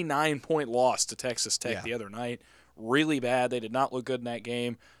 29-point loss to Texas Tech the other night really bad. They did not look good in that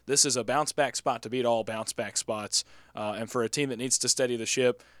game. This is a bounce-back spot to beat all bounce-back spots. And for a team that needs to steady the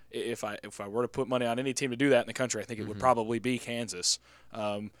ship, if I were to put money on any team to do that in the country, I think it would probably be Kansas.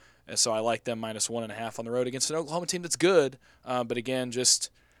 And so I like them -1.5 on the road against an Oklahoma team that's good, but again, just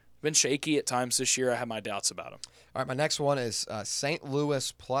been shaky at times this year. I have my doubts about them. All right, my next one is St.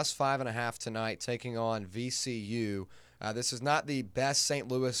 Louis +5.5 tonight, taking on VCU. This is not the best St.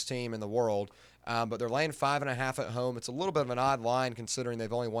 Louis team in the world, but they're laying 5.5 at home. It's a little bit of an odd line considering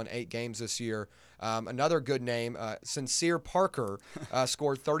they've only won 8 games this year. Another good name, Sincere Parker,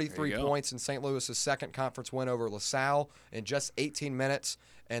 scored 33 points in St. Louis's second conference win over LaSalle in just 18 minutes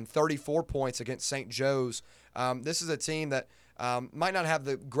and 34 points against St. Joe's. This is a team that might not have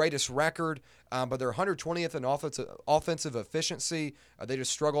the greatest record, but they're 120th in offensive efficiency. They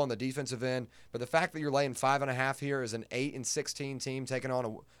just struggle on the defensive end. But the fact that you're laying 5.5 here is an 8-16 team taking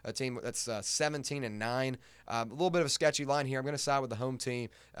on a team that's 17-9. A little bit of a sketchy line here. I'm going to side with the home team.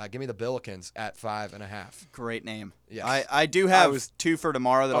 Give me the Billikens at 5.5. Great name. Yes. I do have two for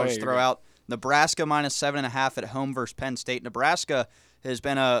tomorrow that I'll just throw out. Nebraska -7.5 at home versus Penn State. Nebraska has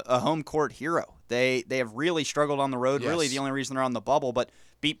been a home court hero. They have really struggled on the road. Yes. Really the only reason they're on the bubble, but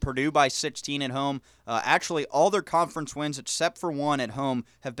beat Purdue by 16 at home. Actually, all their conference wins except for one at home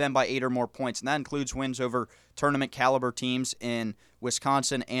have been by 8 or more points, and that includes wins over tournament caliber teams in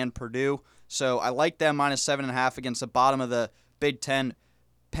Wisconsin and Purdue. So I like them -7.5 against the bottom of the Big Ten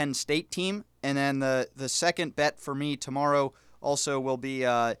Penn State team. And then the second bet for me tomorrow also will be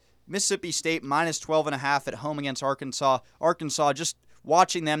Mississippi State -12.5 at home against Arkansas. Arkansas, just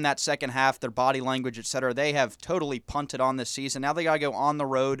watching them that second half, their body language, etc., they have totally punted on this season. Now they got to go on the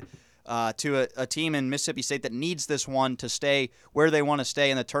road to a team in Mississippi State that needs this one to stay where they want to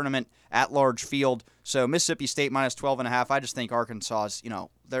stay in the tournament at large field. So Mississippi State -12.5. I just think Arkansas is,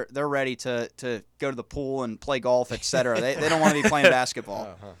 they're ready to go to the pool and play golf, etc. They don't want to be playing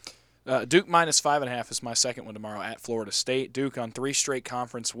basketball. Duke -5.5 is my second one tomorrow at Florida State. Duke on 3 straight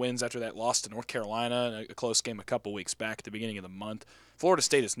conference wins after that loss to North Carolina in a close game a couple weeks back at the beginning of the month. Florida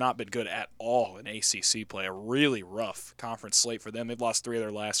State has not been good at all in ACC play. A really rough conference slate for them. They've lost 3 of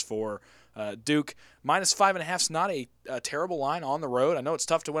their last 4. Duke -5.5 is not a terrible line on the road. I know it's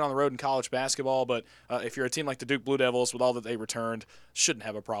tough to win on the road in college basketball, but if you're a team like the Duke Blue Devils with all that they returned, shouldn't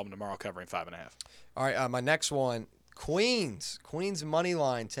have a problem tomorrow covering 5.5. All right, my next one. Queens money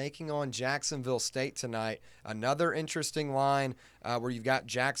line taking on Jacksonville State tonight. Another interesting line where you've got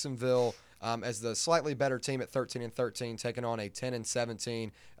Jacksonville as the slightly better team at 13-13, taking on a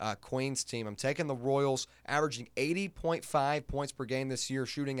 10-17 Queens team. I'm taking the Royals, averaging 80.5 points per game this year,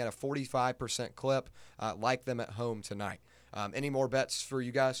 shooting at a 45% clip. Like them at home tonight. Any more bets for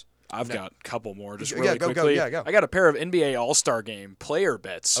you guys? I've got a couple more, just really quickly. Go. I got a pair of NBA All-Star Game player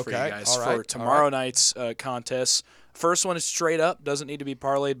bets for you guys for tomorrow night's contests. First one is straight up, doesn't need to be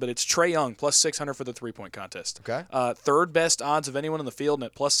parlayed, but it's Trae Young +600 for the three-point contest. Okay. Third best odds of anyone in the field, and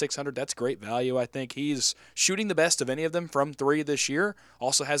at +600, that's great value. I think he's shooting the best of any of them from 3 this year.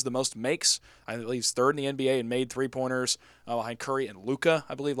 Also has the most makes. I believe he's third in the NBA in made three-pointers behind Curry and Luka,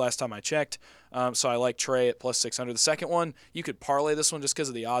 I believe, last time I checked. So I like Trae at +600. The second one, you could parlay this one just because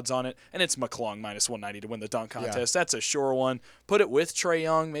of the odds on it, and it's McClung -190 to win the dunk contest. That's a sure one. Put it with Trae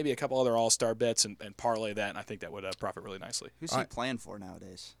Young, maybe a couple other All-Star bets, and parlay that, and I think that would profit really nicely. Who's he playing for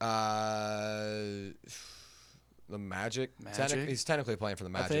nowadays? The Magic. He's technically playing for the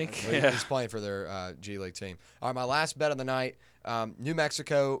Magic. I think. He's playing for their G League team. All right, my last bet of the night, New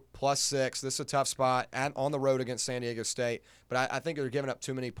Mexico +6. This is a tough spot on the road against San Diego State, but I think they're giving up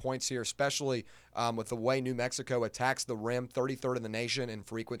too many points here, especially with the way New Mexico attacks the rim, 33rd in the nation in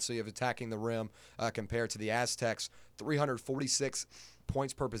frequency of attacking the rim compared to the Aztecs, 346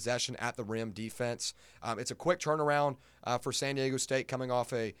 points per possession at the rim defense. It's a quick turnaround for San Diego State coming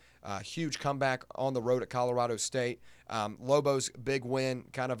off a huge comeback on the road at Colorado State. Lobos big win,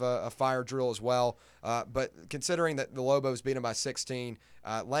 kind of a fire drill as well. But considering that the Lobos beat them by 16,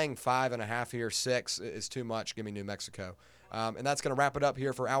 laying 5.5 here, 6 is too much. Give me New Mexico. And that's going to wrap it up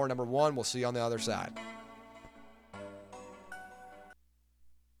here for hour number 1. We'll see you on the other side.